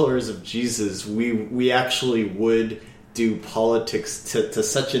followers of Jesus, we actually would do politics to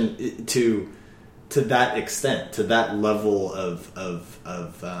such to that extent, to that level of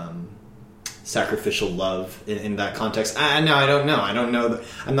sacrificial love in that context. I don't know.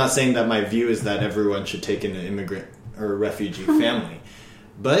 I'm not saying that my view is that everyone should take in an immigrant or a refugee family,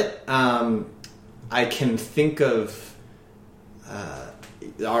 but I can think of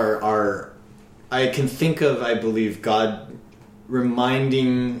I believe, God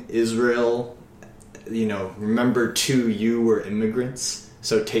reminding Israel, remember too, you were immigrants,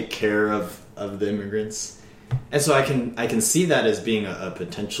 so take care of the immigrants. And so I can see that as being a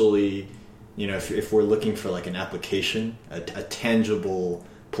potentially, if we're looking for like an application, a tangible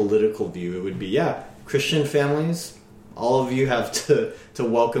political view, it would be, Christian families, all of you have to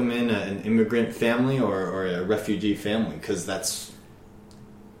welcome in an immigrant family or a refugee family,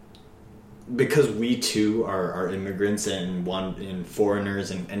 because we too are immigrants and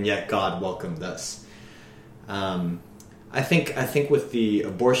foreigners, and yet God welcomed us. I think with the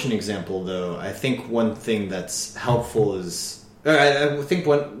abortion example, though, I think one thing that's helpful is, I think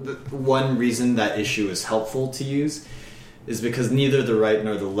one reason that issue is helpful to use is because neither the right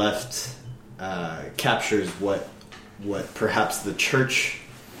nor the left captures what perhaps the church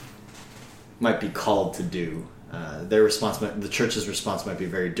might be called to do. The church's response might be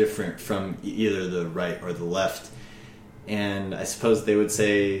very different from either the right or the left, and I suppose they would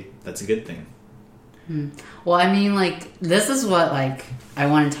say that's a good thing. Well, I mean, like, this is what, like, I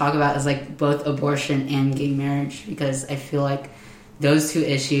want to talk about is, like, both abortion and gay marriage, because I feel like those two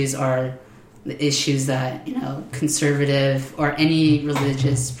issues are the issues that, conservative or any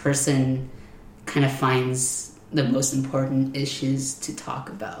religious person kind of finds the most important issues to talk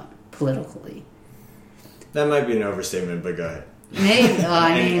about politically. That might be an overstatement, but go ahead. Maybe, go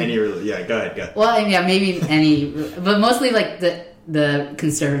ahead. Well, yeah, maybe any, but mostly, like, the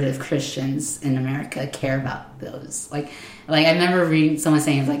conservative Christians in America care about those. Like I remember reading someone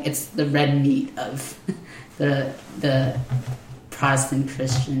saying, like, it's the red meat of the Protestant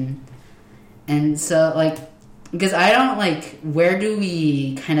Christian. And so, like, because I don't, like, where do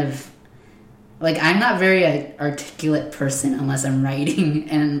we kind of, like, I'm not very articulate person unless I'm writing,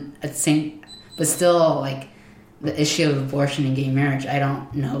 and at the same, but still, like, the issue of abortion and gay marriage, I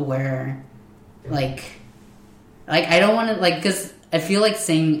don't know where, like I don't want to, like, because I feel like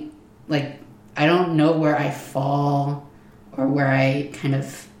saying, like, I don't know where I fall or where I kind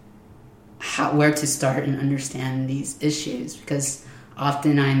of, where to start and understand these issues, because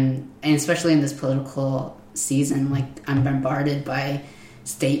often and especially in this political season, like, I'm bombarded by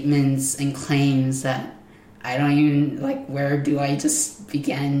statements and claims that I don't even, like, where do I just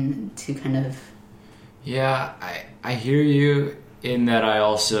begin to kind of... Yeah, I hear you in that. I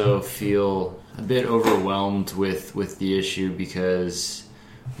also feel a bit overwhelmed with the issue because,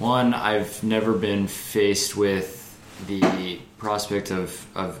 one, I've never been faced with the prospect of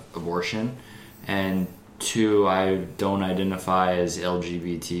abortion, and two, I don't identify as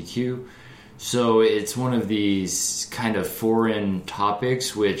LGBTQ. So it's one of these kind of foreign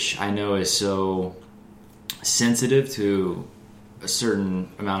topics which I know is so sensitive to a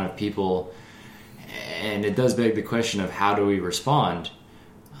certain amount of people, and it does beg the question of how do we respond.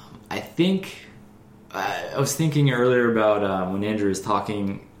 I think I was thinking earlier about when Andrew was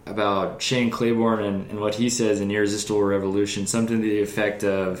talking about Shane Claiborne and what he says in Irresistible Revolution, something to the effect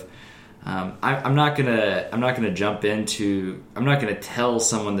of, I'm not gonna jump into, I'm not gonna tell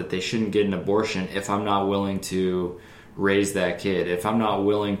someone that they shouldn't get an abortion if I'm not willing to raise that kid, if I'm not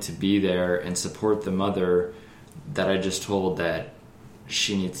willing to be there and support the mother that I just told that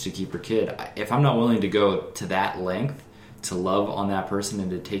she needs to keep her kid. If I'm not willing to go to that length to love on that person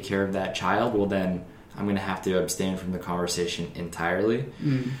and to take care of that child, well, then I'm going to have to abstain from the conversation entirely.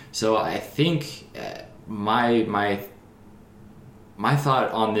 So I think my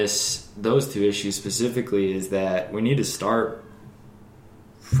thought on those two issues specifically is that we need to start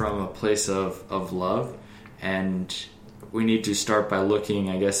from a place of love, and we need to start by looking,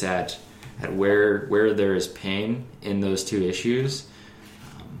 I guess, at at where there is pain in those two issues.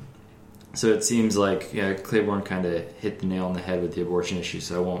 So it seems like Claiborne kind of hit the nail on the head with the abortion issue,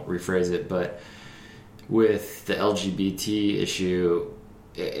 so I won't rephrase it. But with the LGBT issue,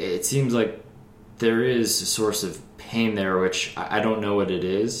 it seems like there is a source of pain there, which I don't know what it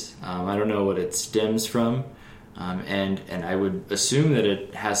is. I don't know what it stems from. And I would assume that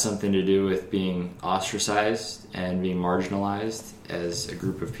it has something to do with being ostracized and being marginalized as a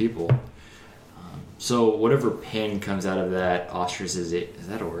group of people. So whatever pain comes out of that ostracization, is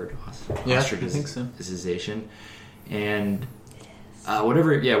that a word? Yeah, I think so. Ostracization. And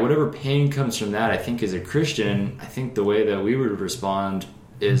whatever pain comes from that, I think as a Christian, I think the way that we would respond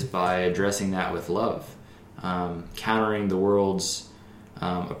is by addressing that with love, countering the world's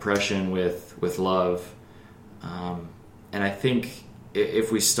oppression with love. And I think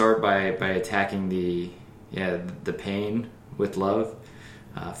if we start by attacking the pain with love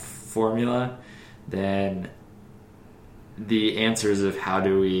formula, then the answers of how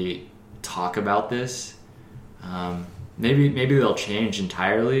do we talk about this, maybe they'll change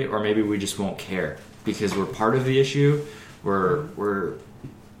entirely, or maybe we just won't care because we're part of the issue. We're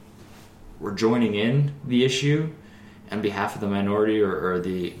joining in the issue on behalf of the minority or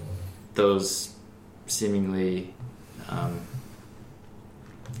those seemingly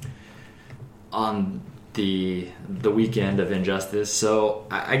on the weekend of injustice. So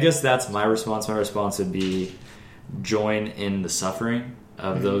I guess that's my response. My response would be join in the suffering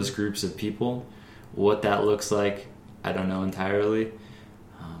of those groups of people. What that looks like, I don't know entirely,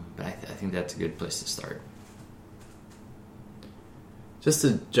 but I think that's a good place to start. Just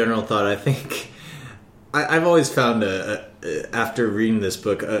a general thought. I think I've always found after reading this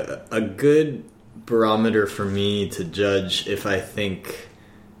book a good barometer for me to judge if I think,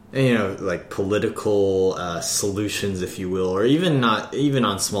 like political solutions, if you will, or even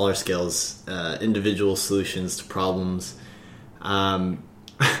on smaller scales, individual solutions to problems. I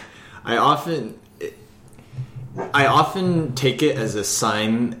often take it as a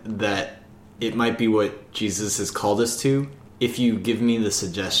sign that it might be what Jesus has called us to. If you give me the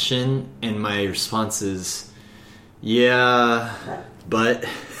suggestion and my response is, yeah, but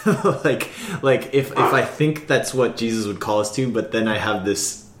like if I think that's what Jesus would call us to, but then I have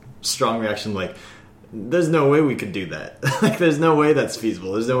this strong reaction like, there's no way we could do that. Like, there's no way that's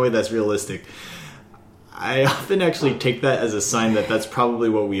feasible. There's no way that's realistic. I often actually take that as a sign that that's probably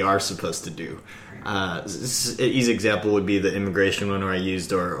what we are supposed to do. An easy example would be the immigration one where I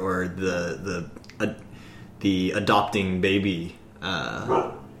used, or the adopting baby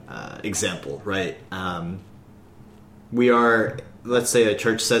example, right? We are, let's say a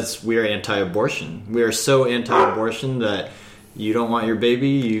church says we are anti-abortion. We are so anti-abortion that you don't want your baby,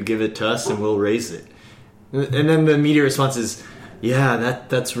 you give it to us and we'll raise it. And then the immediate response is, yeah,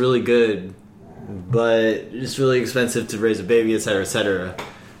 that's really good, but it's really expensive to raise a baby, etc., etc.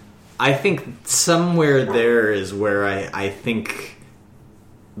 I think somewhere there is where I think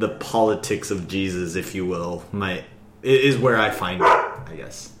the politics of Jesus, if you will, is where I find it, I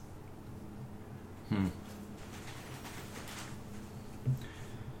guess.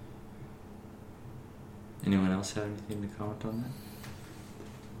 Anyone else have anything to comment on that?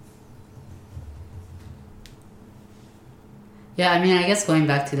 Yeah, I mean, I guess going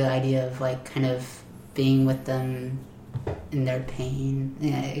back to the idea of like kind of being with them in their pain,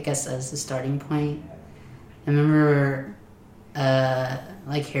 I guess as a starting point. I remember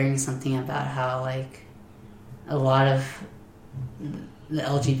like hearing something about how like a lot of the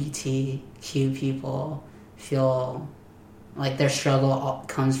LGBTQ people feel like their struggle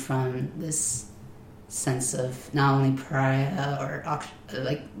comes from this sense of not only pariah or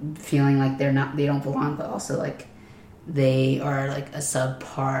like feeling like they don't belong, but also like they are like a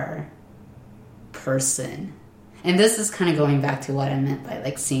subpar person. And this is kind of going back to what I meant by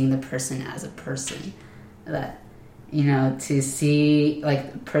like seeing the person as a person, that to see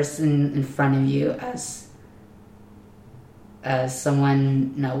like the person in front of you as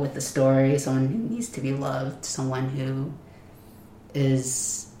someone with a story, someone who needs to be loved, someone who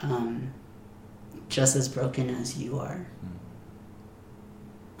is just as broken as you are.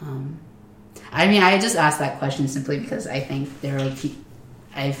 I mean, I just asked that question simply because I think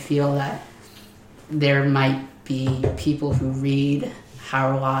I feel that there might be people who read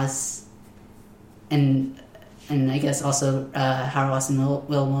Hauerwas and I guess also Hauerwas and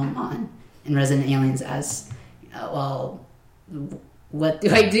Willimon and Resident Aliens as, well, what do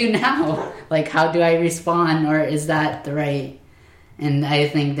I do now? Like, how do I respond? Or is that the right? And I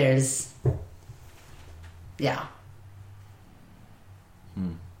think there's, yeah.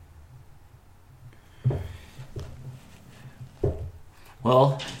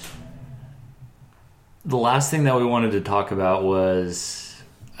 Well, the last thing that we wanted to talk about was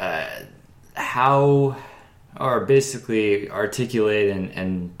how, or basically articulate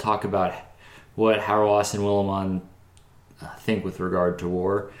and talk about what Hauerwas and Willimon think with regard to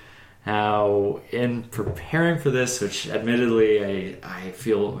war. How, in preparing for this, which admittedly I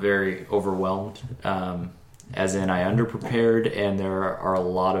feel very overwhelmed, as in I underprepared, and there are a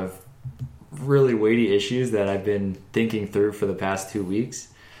lot of really weighty issues that I've been thinking through for the past 2 weeks.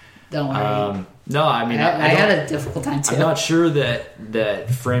 Don't worry. No, I mean, I had a difficult time too. I'm not sure that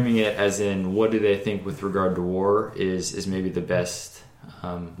framing it as in what do they think with regard to war is maybe the best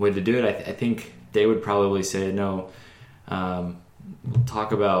way to do it. I think they would probably say no.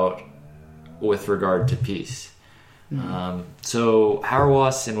 Talk about with regard to peace. So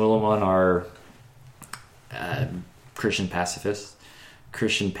Hauerwas and Willimon are Christian pacifists.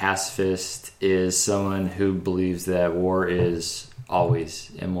 Christian pacifist is someone who believes that war is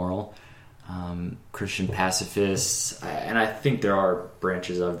always immoral. Christian pacifists, and I think there are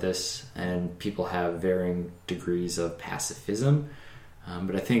branches of this, and people have varying degrees of pacifism,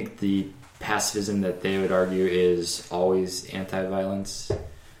 but I think the pacifism that they would argue is always anti-violence,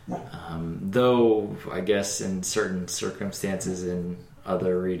 though I guess in certain circumstances, in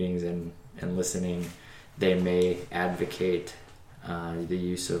other readings and listening, they may advocate the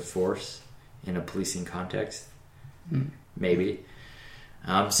use of force in a policing context, maybe.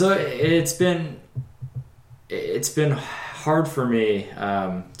 So it's been hard for me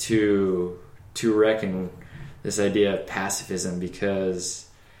to reckon this idea of pacifism, because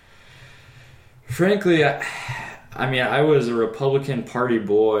frankly, I mean, I was a Republican Party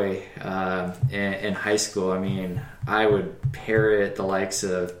boy in high school. I mean, I would parrot the likes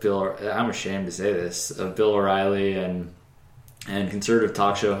of Bill. I'm ashamed to say this, of Bill O'Reilly and conservative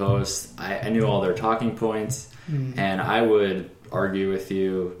talk show hosts. I knew all their talking points, and I would argue with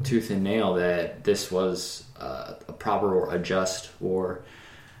you tooth and nail that this was a proper or a just war,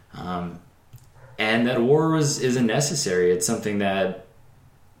 and that war isn't necessary. It's something that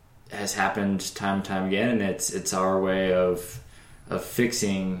has happened time and time again, and it's our way of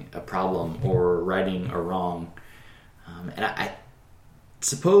fixing a problem or righting a wrong. And I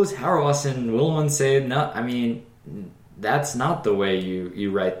suppose Hauerwas and Willimon say no. I mean, that's not the way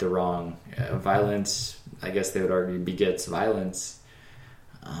you right the wrong. Violence, I guess they would argue, begets violence.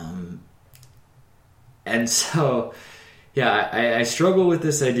 And so, yeah, I struggle with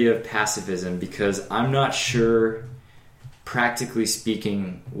this idea of pacifism, because I'm not sure, practically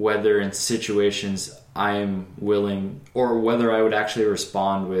speaking, whether in situations I'm willing, or whether I would actually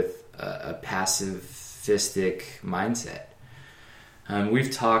respond with a pacifistic mindset.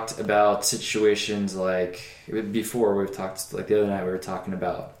 We've talked about situations like, before we've talked, like the other night we were talking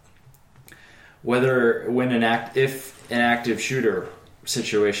about whether if an active shooter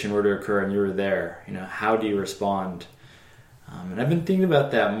situation were to occur and you were there, how do you respond? And I've been thinking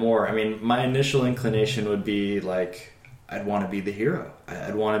about that more. I mean, my initial inclination would be like, I'd want to be the hero.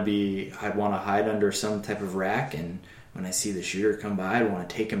 I'd want to hide under some type of rack, and when I see the shooter come by, I'd want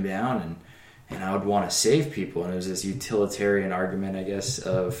to take him down, and I would want to save people. And it was this utilitarian argument, I guess,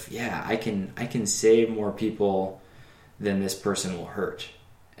 of, yeah, I can save more people than this person will hurt.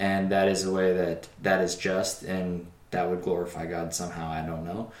 And that is a way that is just, and that would glorify God somehow. I don't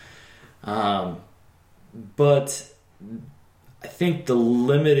know. But I think the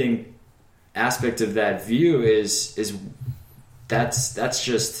limiting aspect of that view is that's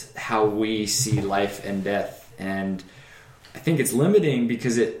just how we see life and death. And I think it's limiting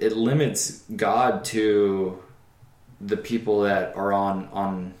because it limits God to the people that are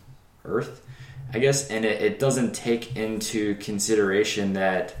on earth, I guess, and it doesn't take into consideration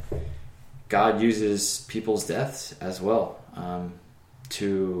that God uses people's deaths as well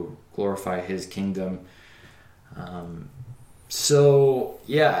to glorify His kingdom. So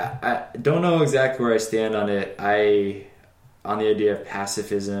yeah, I don't know exactly where I stand on it. On the idea of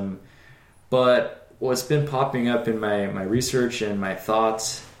pacifism, but what's been popping up in my research and my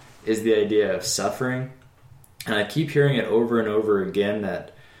thoughts is the idea of suffering, and I keep hearing it over and over again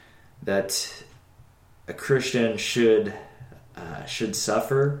that a Christian should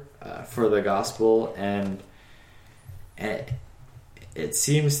suffer for the gospel, and it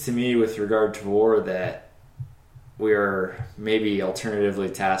seems to me with regard to war that we are maybe alternatively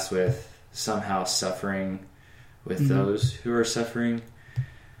tasked with somehow suffering with those who are suffering.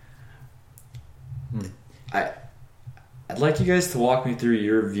 I'd like you guys to walk me through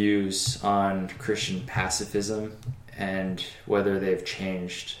your views on Christian pacifism and whether they've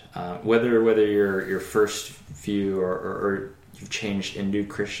changed, whether your first view or you've changed into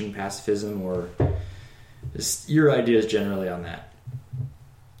Christian pacifism, or just your ideas generally on that.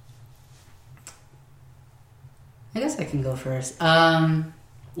 I guess I can go first. Well,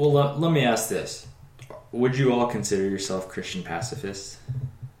 let me ask this: would you all consider yourself Christian pacifists?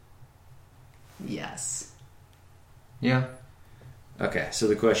 Yes. Yeah. Okay, so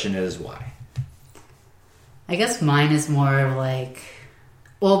the question is why? I guess mine is more of like,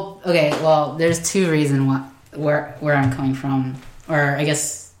 there's two reasons where I'm coming from, or I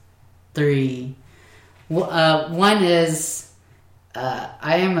guess three. One is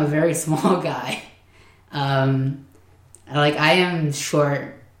I am a very small guy. Like I am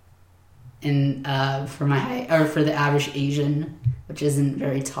short in for my height, or for the average Asian, which isn't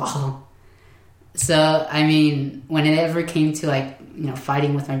very tall. So I mean, when it ever came to like, you know,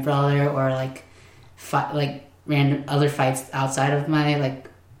 fighting with my brother, or like random other fights outside of my, like,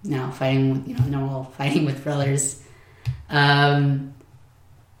 you know, fighting with, you know, normal fighting with brothers, like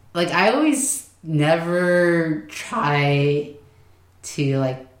I always never try to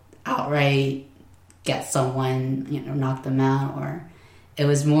like outright get someone, you know, knock them out, or it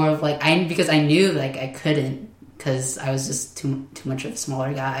was more of like because I knew like I couldn't, because I was just too much of a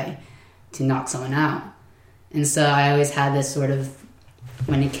smaller guy to knock someone out. And so I always had this sort of,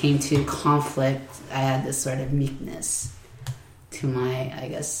 when it came to conflict, I had this sort of meekness to my, I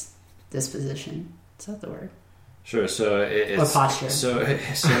guess, disposition. Is that the word? Sure. So it's or posture. So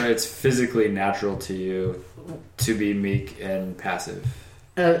it's physically natural to you to be meek and passive.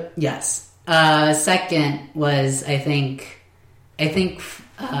 Yes. Second was I think it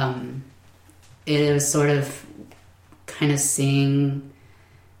was sort of kind of seeing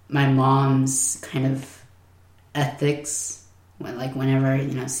my mom's kind of ethics, whenever,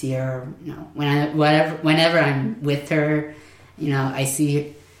 you know, see her, you know, whenever I'm with her, you know, I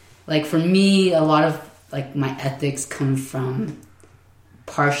see, like, for me, a lot of like my ethics come from,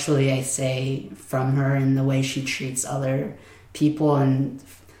 partially I say, from her and the way she treats other people, and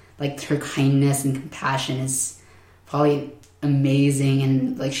like her kindness and compassion is probably amazing,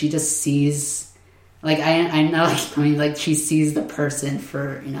 and like she just sees, like I know, like, I mean, like she sees the person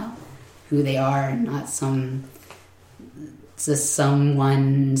for, you know, who they are, and not some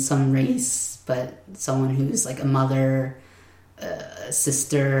race, but someone who's like a mother, a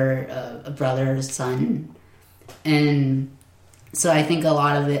sister, a brother, a son. And so I think a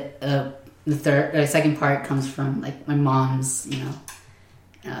lot of it, the second part comes from like my mom's, you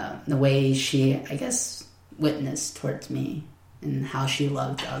know, the way she, I guess, witnessed towards me and how she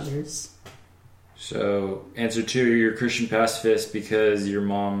loved others. So, answer 2, you're a Christian pacifist because your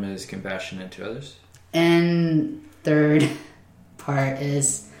mom is compassionate to others? And third part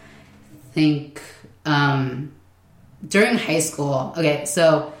is, I think, during high school, okay,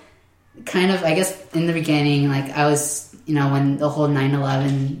 so kind of, I guess, in the beginning, like, I was, you know, when the whole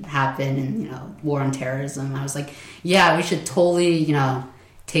 9/11 happened and, you know, war on terrorism, I was like, yeah, we should totally, you know,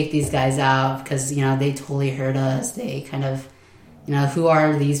 take these guys out because, you know, they totally hurt us. They kind of, you know, who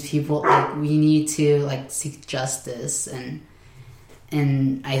are these people? Like, we need to, like, seek justice. And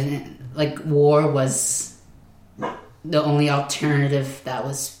I think, like, war was the only alternative that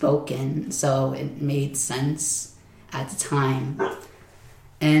was spoken, so it made sense at the time.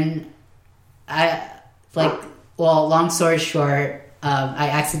 And I, like, well, long story short, I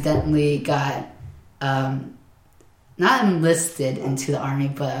accidentally got, not enlisted into the army,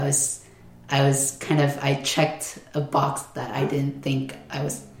 but I was kind of, I checked a box that I didn't think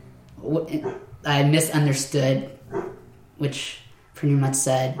I misunderstood, which pretty much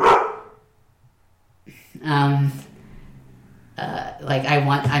said, like,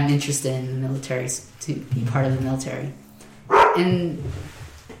 I'm interested in the military, to be part of the military. And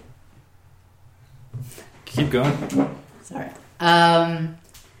keep going. Sorry.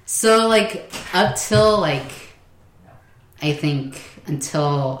 So, like, up till, like, I think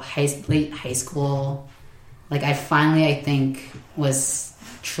until late high school, like, I finally, I think, was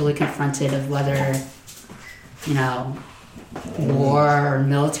truly confronted of whether, you know, war or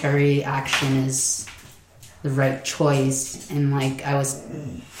military action is the right choice. And, like, I was,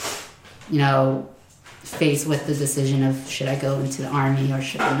 you know, faced with the decision of, should I go into the army or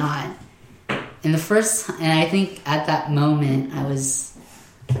should I not? And I think at that moment,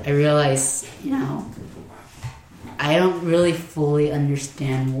 I realized, you know, I don't really fully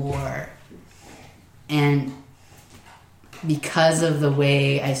understand war. And because of the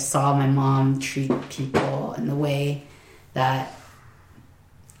way I saw my mom treat people and the way that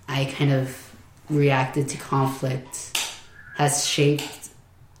I kind of reacted to conflict has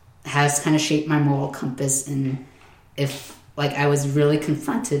kind of shaped my moral compass. And if, like, I was really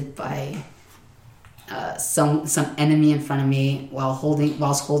confronted by some enemy in front of me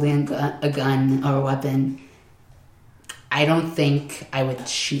whilst holding a gun or a weapon, I don't think I would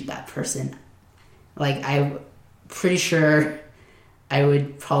shoot that person. Like, I pretty sure I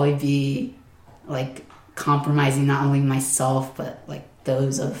would probably be like compromising not only myself but like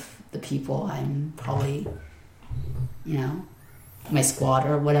those of the people I'm probably, you know, my squad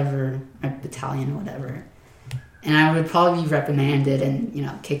or whatever, my battalion or whatever. And I would probably be reprimanded and, you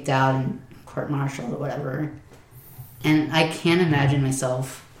know, kicked out and court-martialed or whatever. And I can't imagine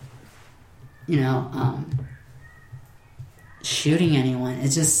myself, you know, shooting anyone. It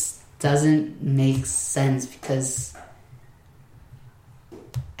just doesn't make sense because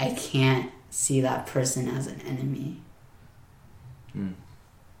I can't see that person as an enemy.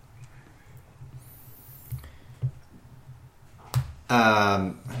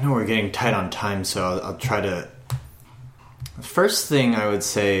 I know we're getting tight on time, so I'll try to... First thing I would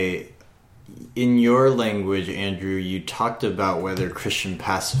say, in your language, Andrew, you talked about whether Christian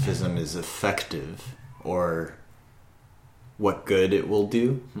pacifism is effective or what good it will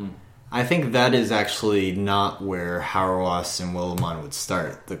do. I think that is actually not where Hauerwas and Willimon would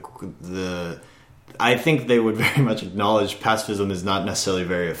start. I think they would very much acknowledge pacifism is not necessarily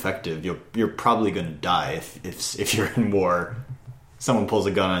very effective. You're probably going to die if you're in war. Someone pulls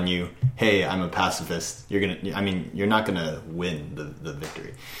a gun on you. Hey, I'm a pacifist. You're not gonna win the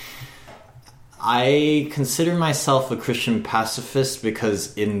victory. I consider myself a Christian pacifist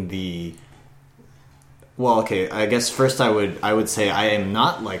because I guess first I would say I am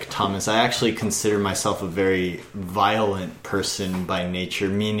not like Thomas. I actually consider myself a very violent person by nature,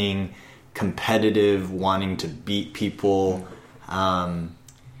 meaning competitive, wanting to beat people. I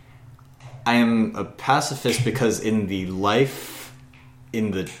am a pacifist because in the life,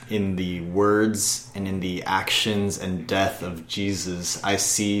 in the words and in the actions and death of Jesus, I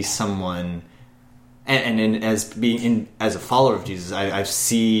see someone, and as a follower of Jesus, I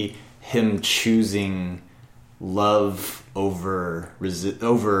see him choosing love over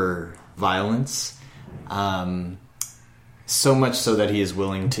violence, so much so that he is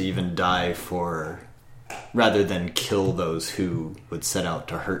willing to even die rather than kill those who would set out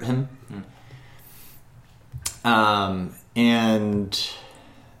to hurt him. And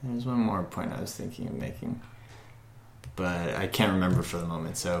there's one more point I was thinking of making, but I can't remember for the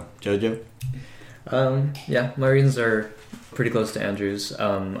moment. So, Jojo? Yeah, my reasons are pretty close to Andrew's.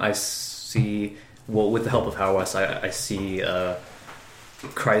 I see, with the help of Hauerwas, I see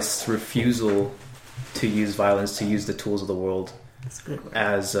Christ's refusal to use violence, to use the tools of the world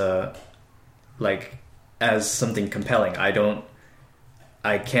as something compelling. I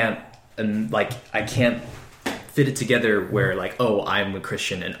can't fit it together where I'm a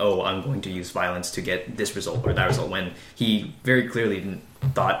Christian and I'm going to use violence to get this result or that result, when he very clearly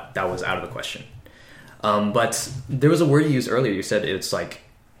thought that was out of the question. But there was a word you used earlier. You said it's like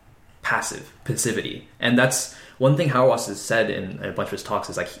passivity, and that's one thing Hauerwas has said in a bunch of his talks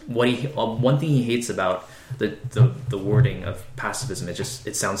is like one thing he hates about the wording of pacifism.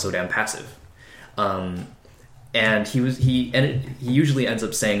 It sounds so damn passive. And he usually ends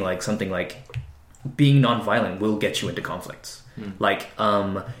up saying like something like, being nonviolent will get you into conflicts. Like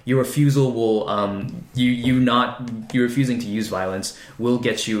your refusal will you refusing to use violence will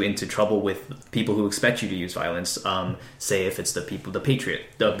get you into trouble with people who expect you to use violence. Say if it's the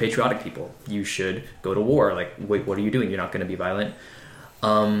patriotic people, you should go to war. Like, wait, what are you doing? You're not going to be violent.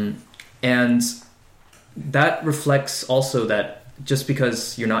 And that reflects also that just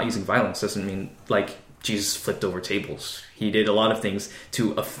because you're not using violence doesn't mean like Jesus flipped over tables. He did a lot of things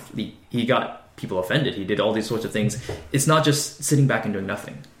he got people offended. He did all these sorts of things. It's not just sitting back and doing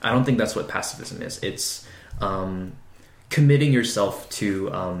nothing. I don't think that's what pacifism is. It's committing yourself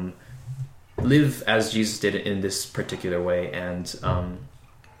to live as Jesus did in this particular way, and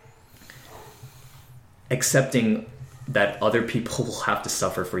accepting that other people will have to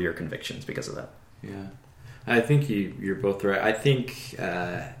suffer for your convictions because of that. Yeah, I think you're both right. I think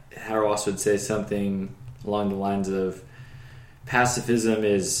Hauerwas would say something along the lines of pacifism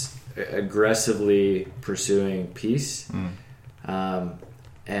is aggressively pursuing peace, and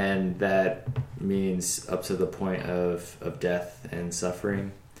that means up to the point of death and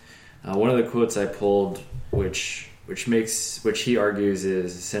suffering. One of the quotes I pulled, which he argues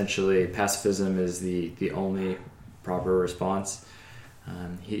is essentially pacifism is the only proper response.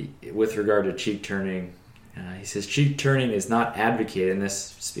 With regard to cheek turning, he says cheek turning is not advocated, and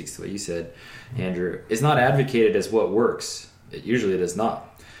this speaks to what you said, Andrew, is not advocated as what works. It usually does not.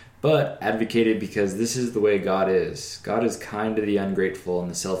 But advocated because this is the way God is. God is kind to the ungrateful and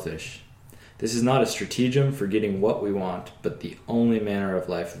the selfish. This is not a stratagem for getting what we want, but the only manner of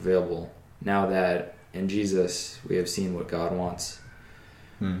life available, now that in Jesus we have seen what God wants.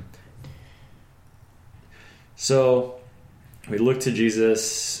 So we look to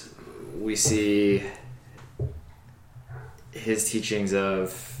Jesus, we see his teachings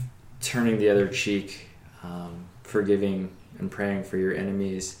of turning the other cheek, forgiving and praying for your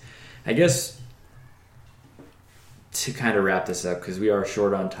enemies. I guess to kind of wrap this up, because we are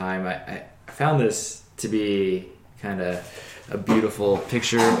short on time, I found this to be kind of a beautiful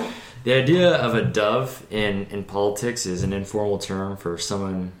picture. The idea of a dove in politics is an informal term for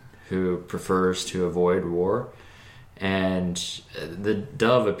someone who prefers to avoid war. And the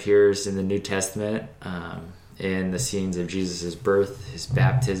dove appears in the New Testament in the scenes of Jesus' birth, his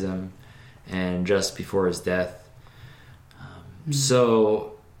baptism, and just before his death.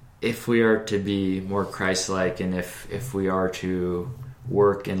 So if we are to be more Christ-like, and if we are to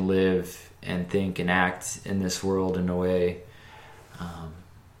work and live and think and act in this world in a way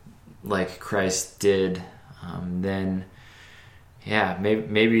like Christ did, then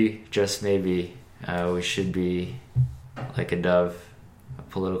maybe just maybe we should be like a dove, a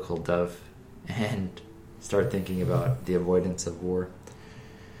political dove, and start thinking about the avoidance of war.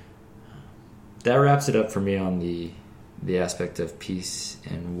 That wraps it up for me on the aspect of peace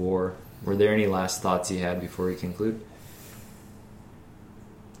and war. Were there any last thoughts you had before we conclude?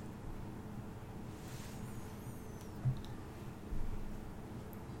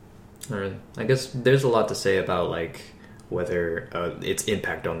 I guess there's a lot to say about like whether its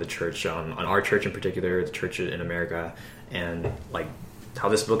impact on the church, on our church in particular, the church in America, and like how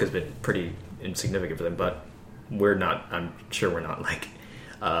this book has been pretty insignificant for them. But I'm sure we're not like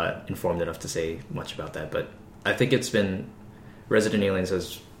informed enough to say much about that. But I think Resident Aliens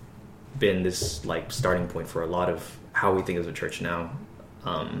has been this like starting point for a lot of how we think of the church now,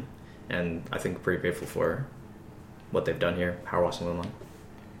 and I think pretty grateful for what they've done here, Hauerwas and Willimon.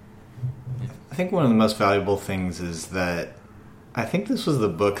 I think one of the most valuable things is that I think this was the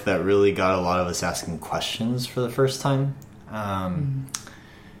book that really got a lot of us asking questions for the first time. And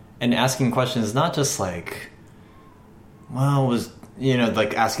asking questions, not just like,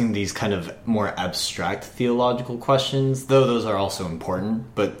 like asking these kind of more abstract theological questions, though those are also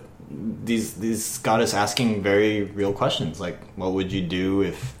important, but these got us asking very real questions, like, what would you do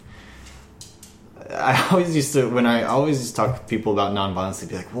if... I always used to talk to people about nonviolence, they'd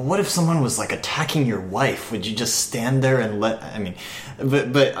be like, well, what if someone was like attacking your wife? Would you just stand there and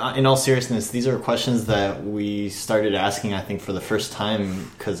but in all seriousness, these are questions that we started asking, I think, for the first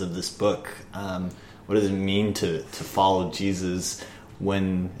time because of this book. What does it mean to follow Jesus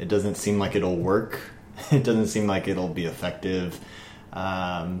when it doesn't seem like it'll work? It doesn't seem like it'll be effective.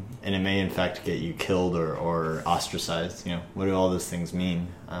 And it may in fact get you killed or ostracized. What do all those things mean?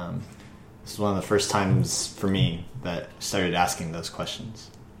 This is one of the first times for me that I started asking those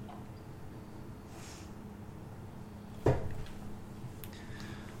questions.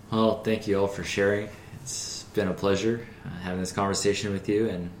 Well, thank you all for sharing. It's been a pleasure having this conversation with you,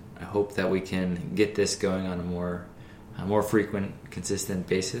 and I hope that we can get this going on a more frequent, consistent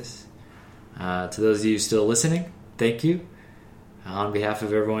basis. To those of you still listening, thank you. On behalf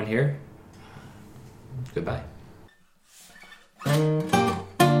of everyone here, goodbye.